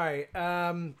close. All right.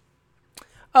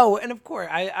 Oh, and of course,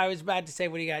 I was about to say,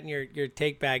 what do you got in your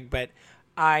take bag? But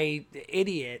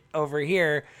idiot over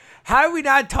here. How do we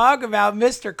not talk about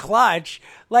Mr. Clutch?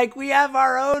 Like we have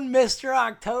our own Mr.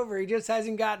 October. He just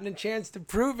hasn't gotten a chance to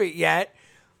prove it yet.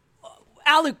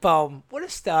 Alec Bohm, what a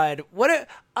stud. What a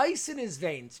ice in his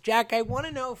veins. Jack, I want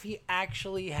to know if he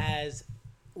actually has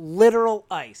literal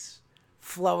ice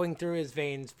flowing through his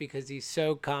veins because he's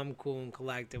so calm, cool, and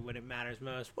collected when it matters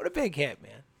most. What a big hit,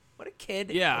 man. What a kid.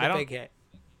 Yeah, what a big hit.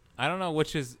 I don't know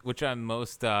which I'm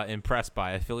most impressed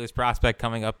by. A Phillies prospect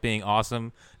coming up being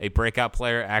awesome, a breakout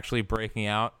player actually breaking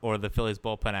out, or the Phillies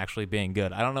bullpen actually being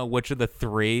good. I don't know which of the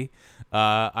three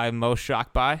I'm most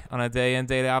shocked by on a day in,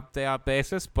 day out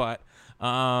basis, but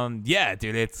yeah,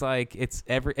 dude,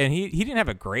 and he didn't have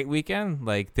a great weekend.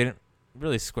 Like, didn't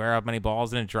really square up many balls,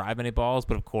 didn't drive many balls,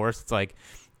 but of course it's like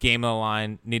game of the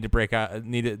line, need to break out,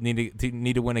 need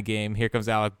to win a game. Here comes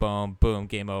Alec Bohm, boom,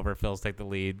 game over. Phil's take the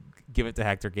lead, give it to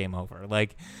Hector, game over.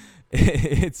 Like,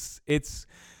 it's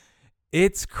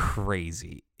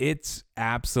crazy. It's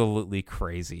absolutely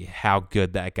crazy how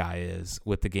good that guy is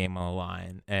with the game on the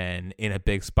line and in a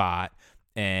big spot.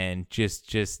 And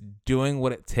just doing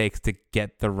what it takes to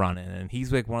get the run in. And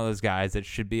he's like one of those guys that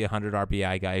should be a 100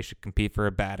 RBI guy. He should compete for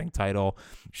a batting title.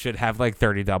 Should have like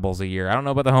 30 doubles a year. I don't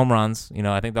know about the home runs.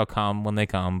 I think they'll come when they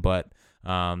come. But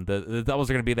the doubles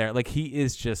are going to be there. Like, he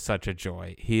is just such a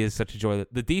joy. He is such a joy.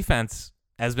 The defense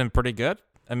has been pretty good.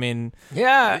 I mean,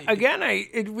 yeah. Again,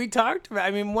 we talked about.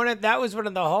 I mean, that was one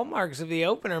of the hallmarks of the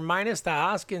opener, minus the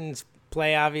Hoskins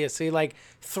play, obviously. Like,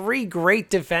 3 great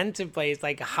defensive plays,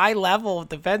 like high level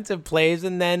defensive plays,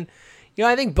 and then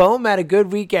I think Bohm had a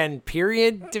good weekend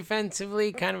period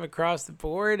defensively, kind of across the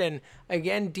board. And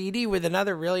again, Didi with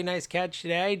another really nice catch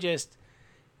today. Just,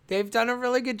 they've done a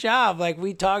really good job. Like,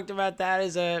 we talked about that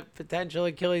as a potential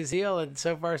Achilles heel, and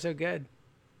so far so good.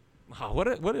 Oh,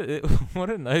 what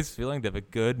a nice feeling to have a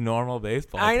good normal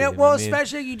baseball I know. team. Well,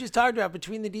 especially you just talked about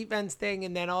between the defense thing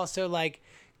and then also like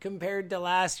compared to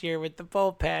last year with the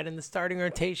bullpen and the starting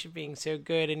rotation being so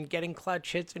good and getting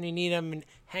clutch hits when you need them and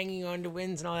hanging on to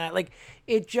wins and all that. Like,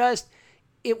 it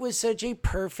was such a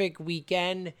perfect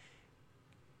weekend.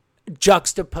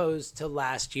 juxtaposed to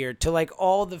last year, to like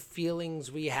all the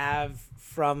feelings we have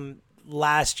from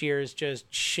last year's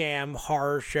just sham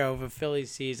horror show of a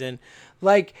Phillies season.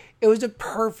 Like, it was a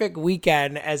perfect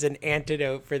weekend as an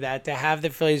antidote for that, to have the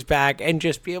Phillies back and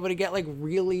just be able to get like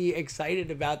really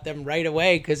excited about them right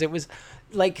away, because it was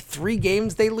like 3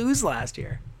 games they lose last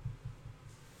year.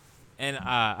 And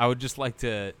I would just like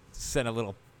to send a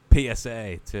little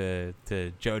PSA to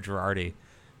Joe Girardi.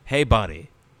 Hey,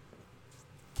 buddy,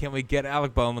 can we get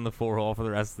Alec Bohm in the 4-hole for the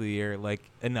rest of the year? Like,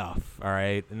 enough, all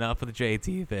right? Enough of the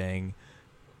JT thing.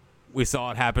 We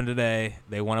saw it happen today.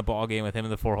 They won a ball game with him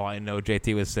in the 4-hole. I know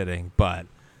JT was sitting, but,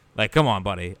 like, come on,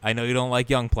 buddy. I know you don't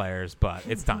like young players, but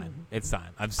it's time. It's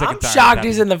time. I'm sick and tired. I'm shocked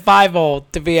he's in the 5-hole,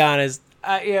 to be honest.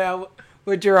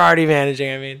 With Girardi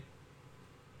managing, I mean.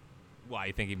 Why,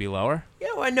 you think he'd be lower? Yeah,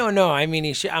 well, no. I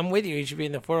mean, I'm with you. He should be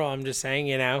in the 4-hole. I'm just saying,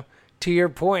 to your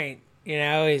point,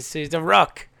 he's a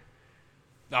rook.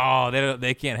 Oh,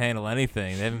 they can't handle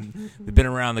anything. They've been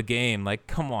around the game. Like,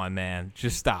 come on, man,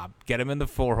 just stop. Get him in the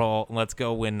 4-hole and let's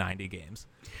go win 90 games.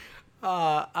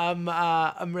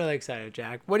 I'm really excited,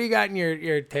 Jack. What do you got in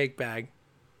your take bag?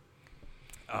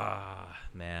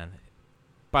 Man.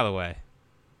 By the way,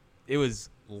 it was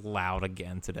loud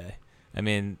again today. I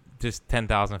mean, just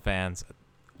 10,000 fans,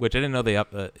 which I didn't know they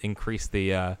increased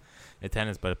the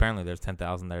attendance, but apparently there's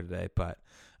 10,000 there today. But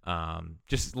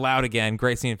just loud again.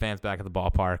 Great seeing fans back at the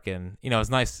ballpark, and it's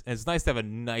nice. It's nice to have a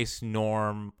nice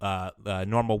normal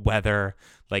weather,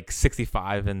 like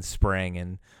 65 in spring,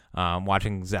 and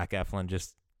watching Zach Eflin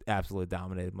just absolutely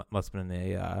dominated. Must have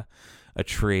been a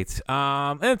treat.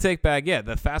 And the take bag, yeah,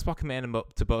 the fastball command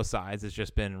to both sides has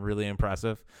just been really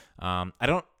impressive. I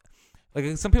don't.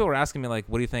 Like, some people were asking me, like,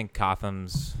 what do you think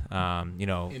Cotham's,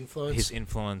 influence? His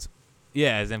influence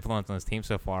on his team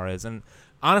so far is? And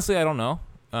honestly, I don't know.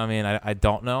 I mean, I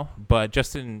don't know. But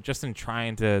just in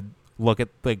trying to look at,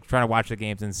 like, trying to watch the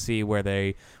games and see where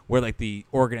the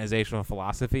organizational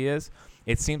philosophy is,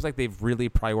 it seems like they've really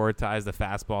prioritized the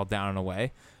fastball down and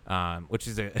away, which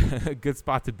is a good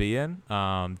spot to be in,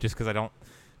 just because I don't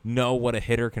know what a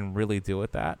hitter can really do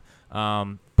with that.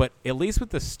 But at least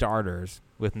with the starters,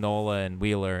 with Nola and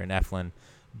Wheeler and Eflin,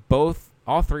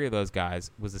 all 3 of those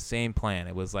guys was the same plan.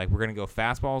 It was like, we're going to go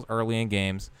fastballs early in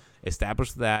games,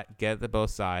 establish that, get it to both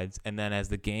sides, and then as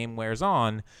the game wears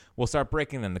on, we'll start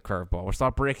breaking in the curveball. We'll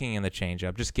start breaking in the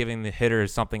changeup, just giving the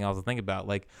hitters something else to think about.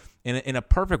 Like, in a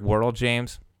perfect world,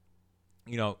 James,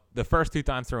 the first 2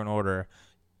 times through an order,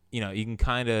 you can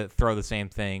kind of throw the same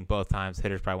thing both times.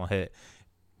 Hitters probably won't hit it.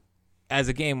 As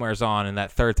the game wears on, and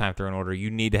that 3rd time through an order, you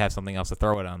need to have something else to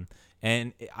throw at them.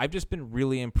 And I've just been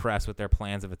really impressed with their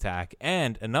plans of attack.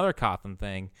 And another Cotham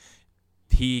thing,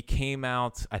 he came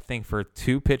out, I think, for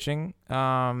 2 pitching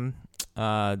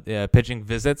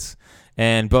visits,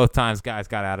 and both times guys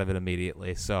got out of it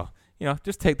immediately. So,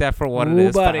 just take that for what it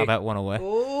is. File that one away.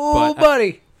 Oh,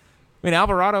 buddy. I mean,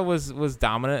 Alvarado was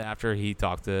dominant after he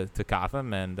talked to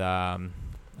Cotham, and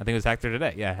I think it was Hector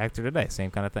today. Yeah, Hector today. Same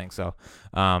kind of thing. So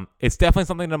it's definitely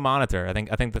something to monitor. I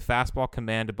think the fastball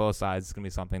command to both sides is going to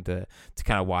be something to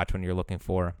kind of watch when you're looking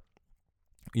for,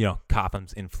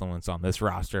 Cotham's influence on this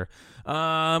roster.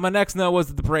 My next note was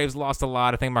that the Braves lost a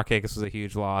lot. I think Markakis was a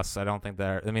huge loss. I don't think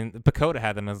Pacoda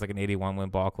had them as like an 81-win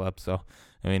ball club. So,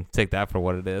 take that for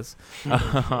what it is.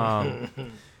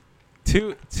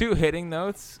 Two hitting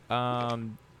notes.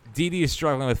 Didi is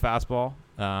struggling with fastball.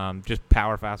 Just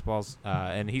power fastballs,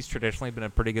 and he's traditionally been a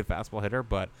pretty good fastball hitter,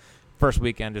 but first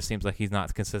weekend just seems like he's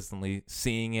not consistently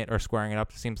seeing it or squaring it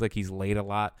up. It seems like he's late a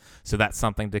lot, so that's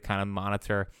something to kind of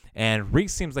monitor. And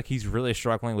Reese seems like he's really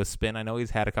struggling with spin. I know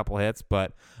he's had a couple hits,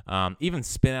 but even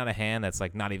spin out of hand that's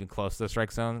like not even close to the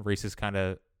strike zone, Reese is kind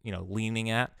of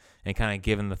leaning at and kind of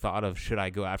giving the thought of, should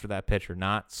I go after that pitch or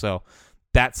not? So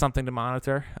that's something to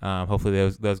monitor.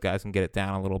 Hopefully those guys can get it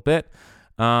down a little bit.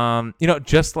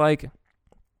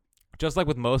 Just like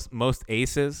with most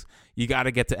aces, you got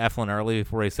to get to Eflin early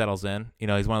before he settles in.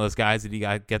 He's one of those guys that you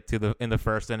got to get to in the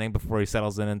first inning before he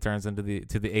settles in and turns into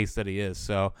the ace that he is.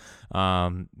 So,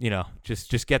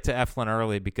 just get to Eflin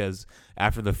early, because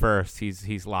after the first,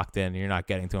 he's locked in. You're not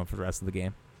getting to him for the rest of the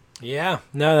game. Yeah,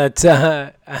 no, that's.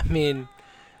 I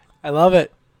love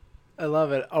it.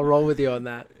 I'll roll with you on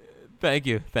that. Thank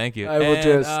you. I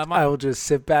will just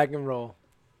sit back and roll.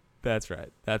 That's right.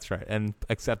 And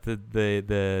accept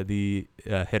the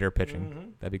hitter pitching. Mm-hmm.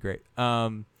 That'd be great.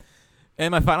 And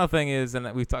my final thing is,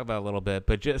 and we've talked about it a little bit,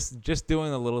 but just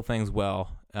doing the little things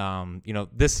well.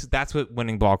 That's what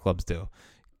winning ball clubs do.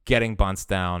 Getting bunts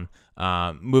down,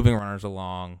 moving runners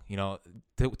along. To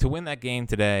win that game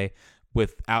today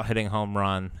without hitting a home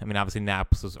run. I mean, obviously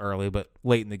Naps was early, but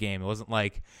late in the game, it wasn't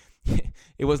like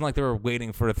it wasn't like they were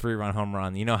waiting for a 3-run home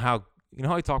run. You know how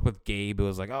I talked with Gabe? It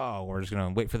was like, oh, we're just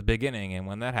gonna wait for the big inning, and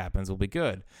when that happens, we'll be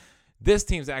good. This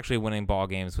team's actually winning ball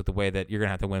games with the way that you're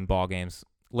gonna have to win ball games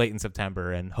late in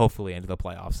September and hopefully into the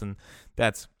playoffs, and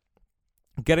that's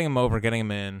getting them over, getting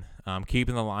them in,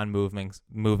 keeping the line moving,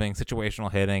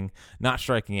 situational hitting, not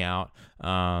striking out,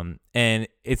 and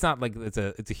it's not like it's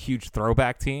a huge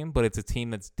throwback team, but it's a team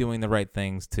that's doing the right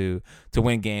things to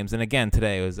win games. And again,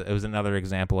 today it was another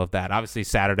example of that. Obviously,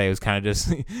 Saturday was kind of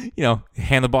just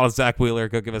hand the ball to Zach Wheeler,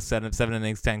 go give us seven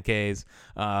innings, 10 Ks,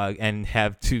 and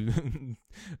have 3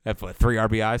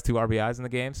 RBIs, 2 RBIs in the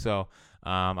game. So.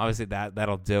 Obviously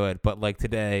that'll do it, but like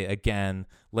today, again,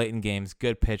 late in games,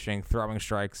 good pitching, throwing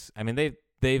strikes. I mean,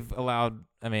 they've allowed.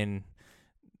 I mean,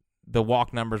 the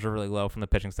walk numbers are really low from the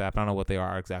pitching staff. I don't know what they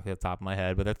are exactly off the top of my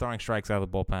head, but they're throwing strikes out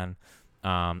of the bullpen.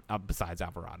 Besides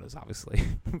Alvarado's obviously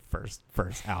first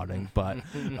outing, but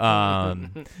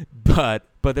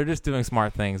they're just doing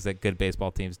smart things that good baseball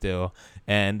teams do,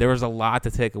 and there was a lot to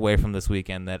take away from this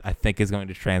weekend that I think is going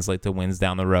to translate to wins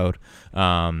down the road.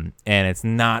 And it's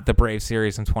not the Brave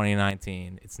series in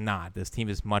 2019. It's not. This team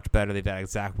is much better. They've added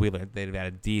Zach Wheeler. They've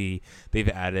added Didi. They've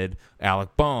added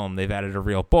Alec Boehm. They've added a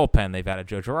real bullpen. They've added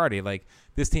Joe Girardi. Like,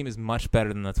 this team is much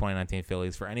better than the 2019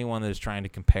 Phillies. For anyone that is trying to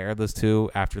compare those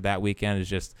two after that weekend is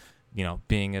just,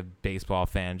 being a baseball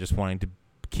fan, just wanting to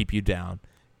keep you down.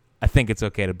 I think it's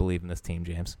okay to believe in this team,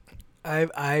 James.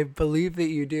 I believe that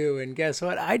you do, and guess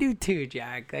what? I do too,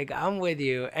 Jack. Like, I'm with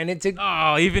you, and it's a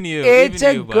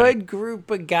good group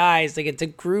of guys. Like, it's a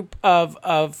group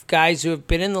of guys who have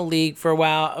been in the league for a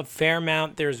while, a fair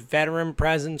amount. There's veteran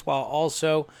presence, while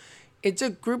also it's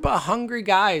a group of hungry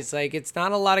guys. Like, it's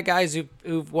not a lot of guys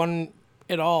who've won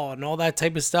it all and all that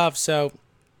type of stuff. So,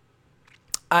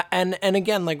 and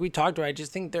again, like we talked about, I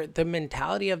just think the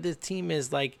mentality of this team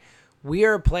is like, we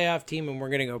are a playoff team and we're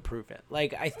going to go prove it.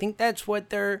 Like, I think that's what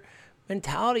their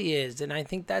mentality is. And I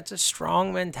think that's a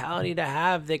strong mentality to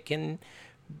have that can,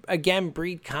 again,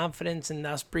 breed confidence and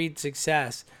thus breed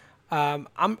success.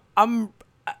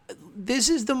 This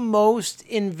is the most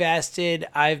invested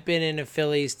I've been in a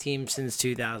Phillies team since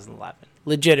 2011.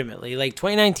 Legitimately. Like,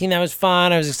 2019, that was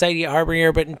fun. I was excited to get Harper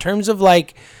here. But in terms of,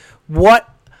 like, what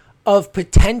of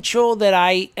potential that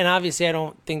and obviously I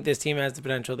don't think this team has the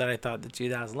potential that I thought the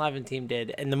 2011 team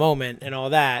did in the moment and all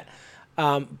that.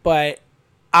 But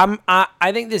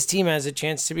I think this team has a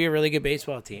chance to be a really good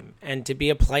baseball team and to be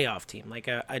a playoff team, like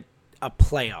a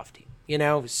playoff team,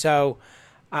 So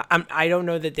I don't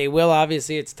know that they will.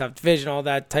 Obviously, it's a tough division, all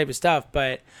that type of stuff.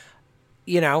 But,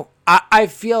 I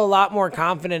feel a lot more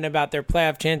confident about their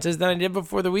playoff chances than I did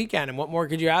before the weekend. And what more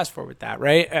could you ask for with that,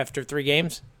 right? After 3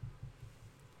 games?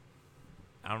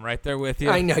 I'm right there with you.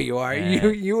 I know you are.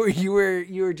 You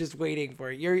were just waiting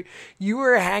for it. You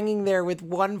were hanging there with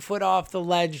one foot off the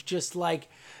ledge, just like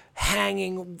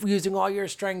hanging, using all your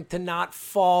strength to not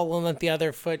fall and let the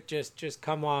other foot just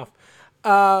come off.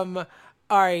 All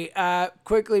right.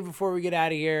 Quickly before we get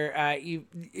out of here, I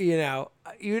know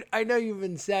you've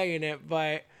been saying it,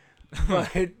 but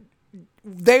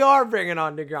they are bringing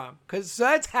on DeGrom because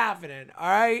that's happening. All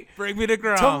right. Bring me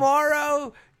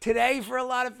DeGrom Today, for a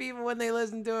lot of people when they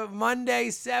listen to it, Monday,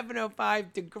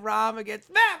 7:05, DeGrom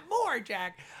against Matt Moore,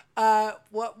 Jack.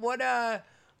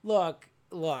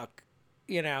 Look,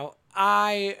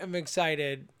 I am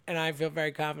excited, and I feel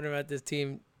very confident about this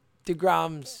team.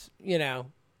 DeGrom,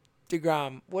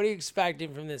 what are you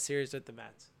expecting from this series with the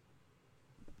Mets?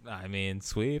 I mean,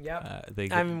 sweep. Yep.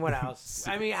 What else?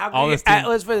 I mean, let's put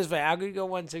it this way. How could you go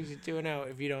 162-0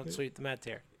 if you don't sweep the Mets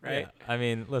here, right? Yeah. I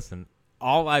mean, listen.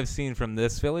 All I've seen from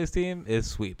this Phillies team is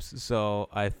sweeps, so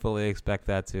I fully expect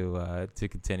that to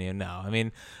continue. No, I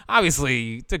mean,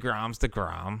 obviously, DeGrom's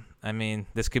DeGrom. I mean,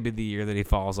 this could be the year that he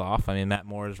falls off. I mean, Matt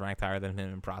Moore is ranked higher than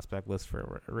him in prospect list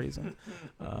for a reason.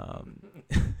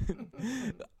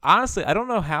 Honestly, I don't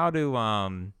know how to.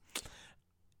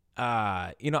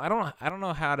 I don't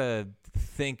know how to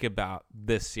think about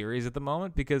this series at the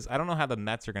moment because I don't know how the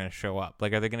Mets are going to show up.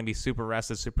 Like, are they going to be super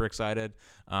rested, super excited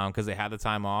because they had the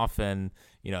time off, and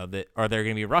are they going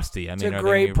to be rusty? I mean, it's a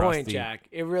great point, Jack.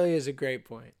 It really is a great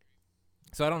point.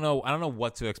 So I don't know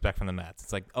what to expect from the Mets.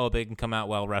 It's like, they can come out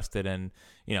well rested and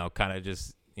kind of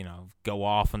just go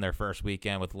off on their first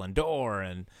weekend with Lindor,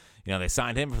 and they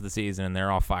signed him for the season and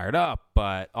they're all fired up,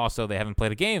 but also they haven't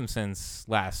played a game since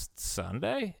last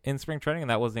Sunday in spring training, and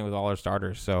that wasn't even with all their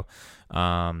starters. So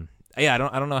I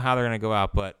don't know how they're going to go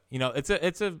out, but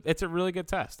it's a really good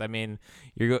test. I mean,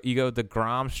 you go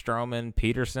DeGrom, Stroman,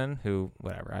 Peterson, who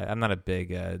whatever. I'm not a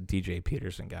big DJ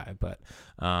Peterson guy, but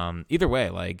either way,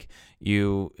 like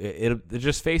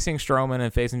just facing Stroman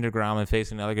and facing DeGrom and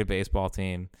facing another good baseball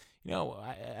team.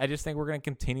 I just think we're going to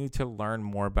continue to learn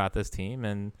more about this team,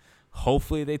 and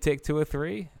hopefully they take 2 or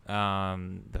 3.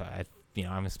 I'm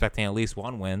expecting at least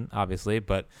 1 win, obviously,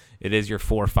 but it is your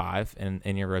 4 or 5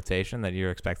 in your rotation that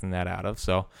you're expecting that out of.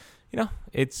 So,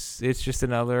 it's just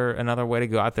another way to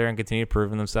go out there and continue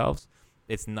proving themselves.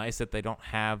 It's nice that they don't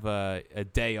have a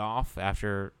day off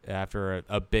after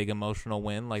a big emotional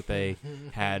win like they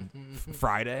had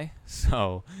Friday.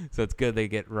 So it's good they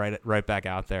get right back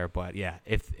out there. But yeah,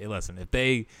 if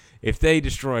they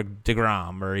destroy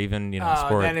DeGrom or even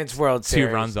score then it's World 2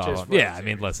 Series, runs off. Yeah, I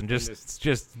mean, listen,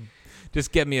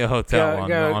 just get me a hotel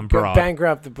on Broad. Go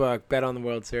bankrupt the book. Bet on the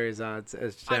World Series odds.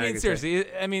 I mean, seriously.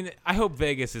 I mean, I hope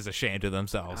Vegas is ashamed of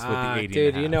themselves with the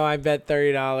 80. Dude, I bet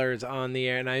 $30 on the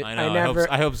air, and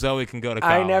I hope Zoe can go to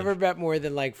college. I never bet more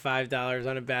than like $5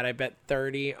 on a bet. I bet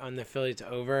 30 on the Phillies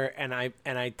over, and I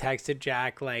texted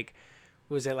Jack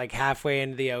was it like halfway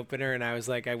into the opener, and I was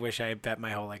like, I wish I had bet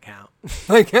my whole account.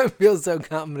 I feel so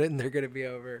confident they're gonna be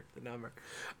over the number.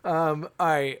 All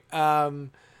right.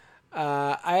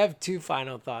 I have 2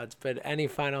 final thoughts, but any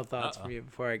final thoughts from you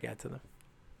before I get to them?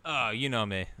 Oh, you know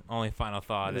me. Only final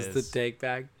thought is the take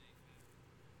back.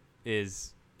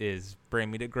 Is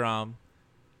bring me to Grom,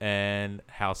 and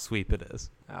how sweep it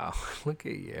is. Oh, look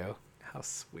at you! How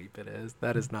sweep it is.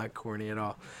 That is not corny at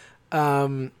all.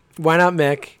 Why not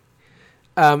Mick?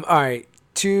 All right,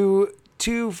 two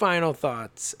final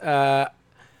thoughts.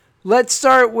 Let's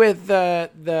start with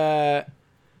the.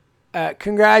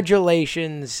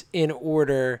 Congratulations in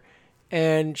order,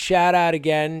 and shout out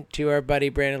again to our buddy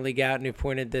Brandon Lee Gouton who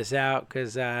pointed this out,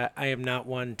 because I am not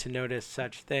one to notice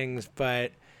such things,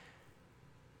 but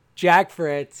Jack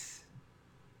Fritz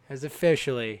has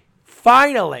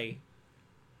finally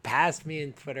passed me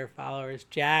in Twitter followers.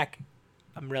 Jack,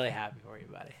 I'm really happy for you,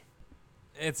 buddy.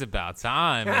 It's about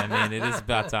time. I mean, it is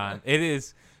about time. It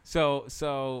is.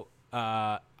 So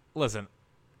listen,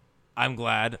 I'm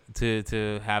glad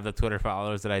to have the Twitter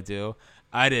followers that I do.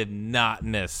 I did not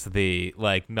miss the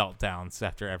meltdowns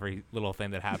after every little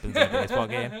thing that happens in a baseball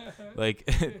game.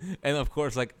 And of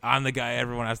course, I'm the guy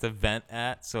everyone has to vent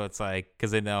at. So it's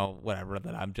because they know whatever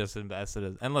that I'm just invested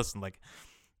in. And listen,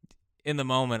 in the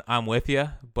moment, I'm with you,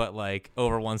 but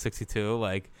over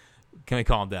 162, can we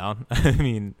calm down? I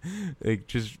mean,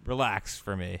 just relax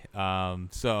for me.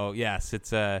 So yes,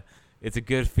 it's a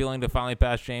good feeling to finally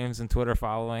pass James in Twitter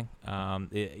following.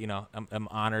 I'm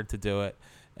honored to do it,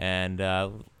 and I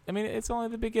mean, it's only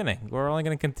the beginning. We're only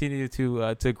going to continue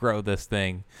to grow this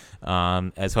thing,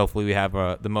 as hopefully we have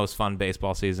the most fun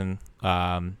baseball season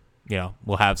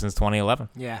we'll have since 2011.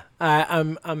 Yeah,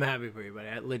 I'm happy for you, buddy.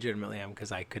 I legitimately am,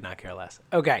 because I could not care less.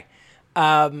 Okay,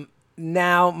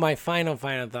 now my final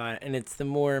thought, and it's the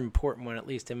more important one, at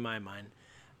least in my mind.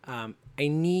 I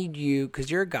need you,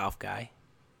 because you're a golf guy.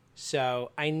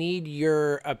 So I need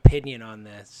your opinion on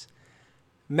this.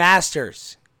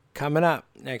 Masters coming up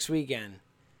next weekend.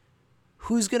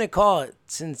 Who's going to call it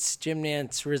since Jim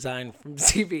Nantz resigned from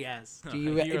CBS? Do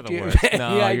you have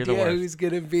any idea who's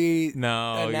going to be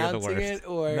announcing it?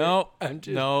 Or Nope,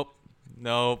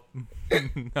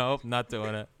 not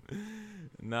doing it.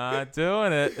 Not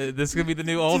doing it. This is going to be the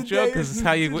new old joke, because this is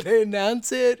how you... Did they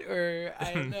announce it? Or,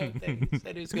 I don't know if they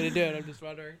said who's going to do it. I'm just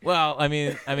wondering. Well, I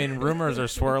mean, rumors are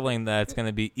swirling that it's going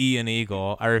to be Ian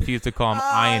Eagle. I refuse to call him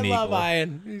Ian Eagle. I love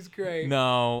Ian. He's great.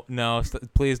 No.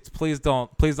 Please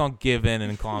don't give in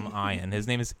and call him Ian. His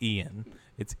name is Ian.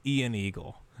 It's Ian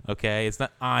Eagle. Okay? It's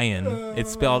not Ian.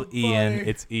 It's spelled Ian.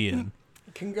 It's Ian.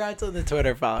 Congrats on the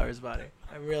Twitter followers, buddy.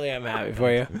 I really am happy for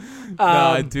you.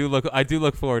 I do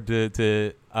look forward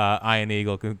to Ian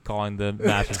Eagle calling the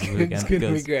Masters this weekend. It's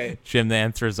gonna be great. Jim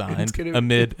Nantz resigned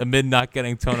amid not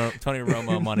getting Tony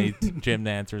Romo money. Jim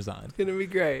Nantz resigned. It's gonna be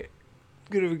great.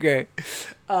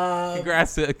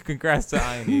 Congrats to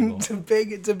Ian Eagle.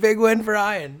 It's a big win for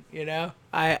Ian. Ian.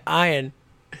 I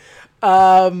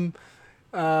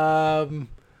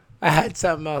had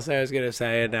something else I was gonna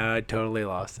say, and now I totally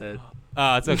lost it.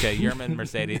 It's okay. Yerman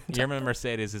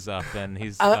Mercedes is up, and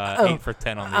he's 8 for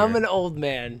 10 on the year. I'm an old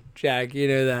man, Jack. You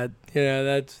know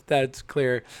that. That's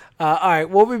clear. All right,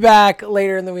 we'll be back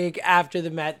later in the week after the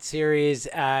Mets series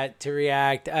to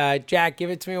react. Jack, give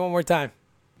it to me one more time.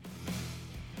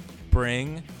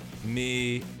 Bring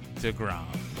me to Grom.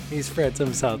 He's Fritz.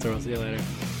 I'm Seltzer. We'll see you later.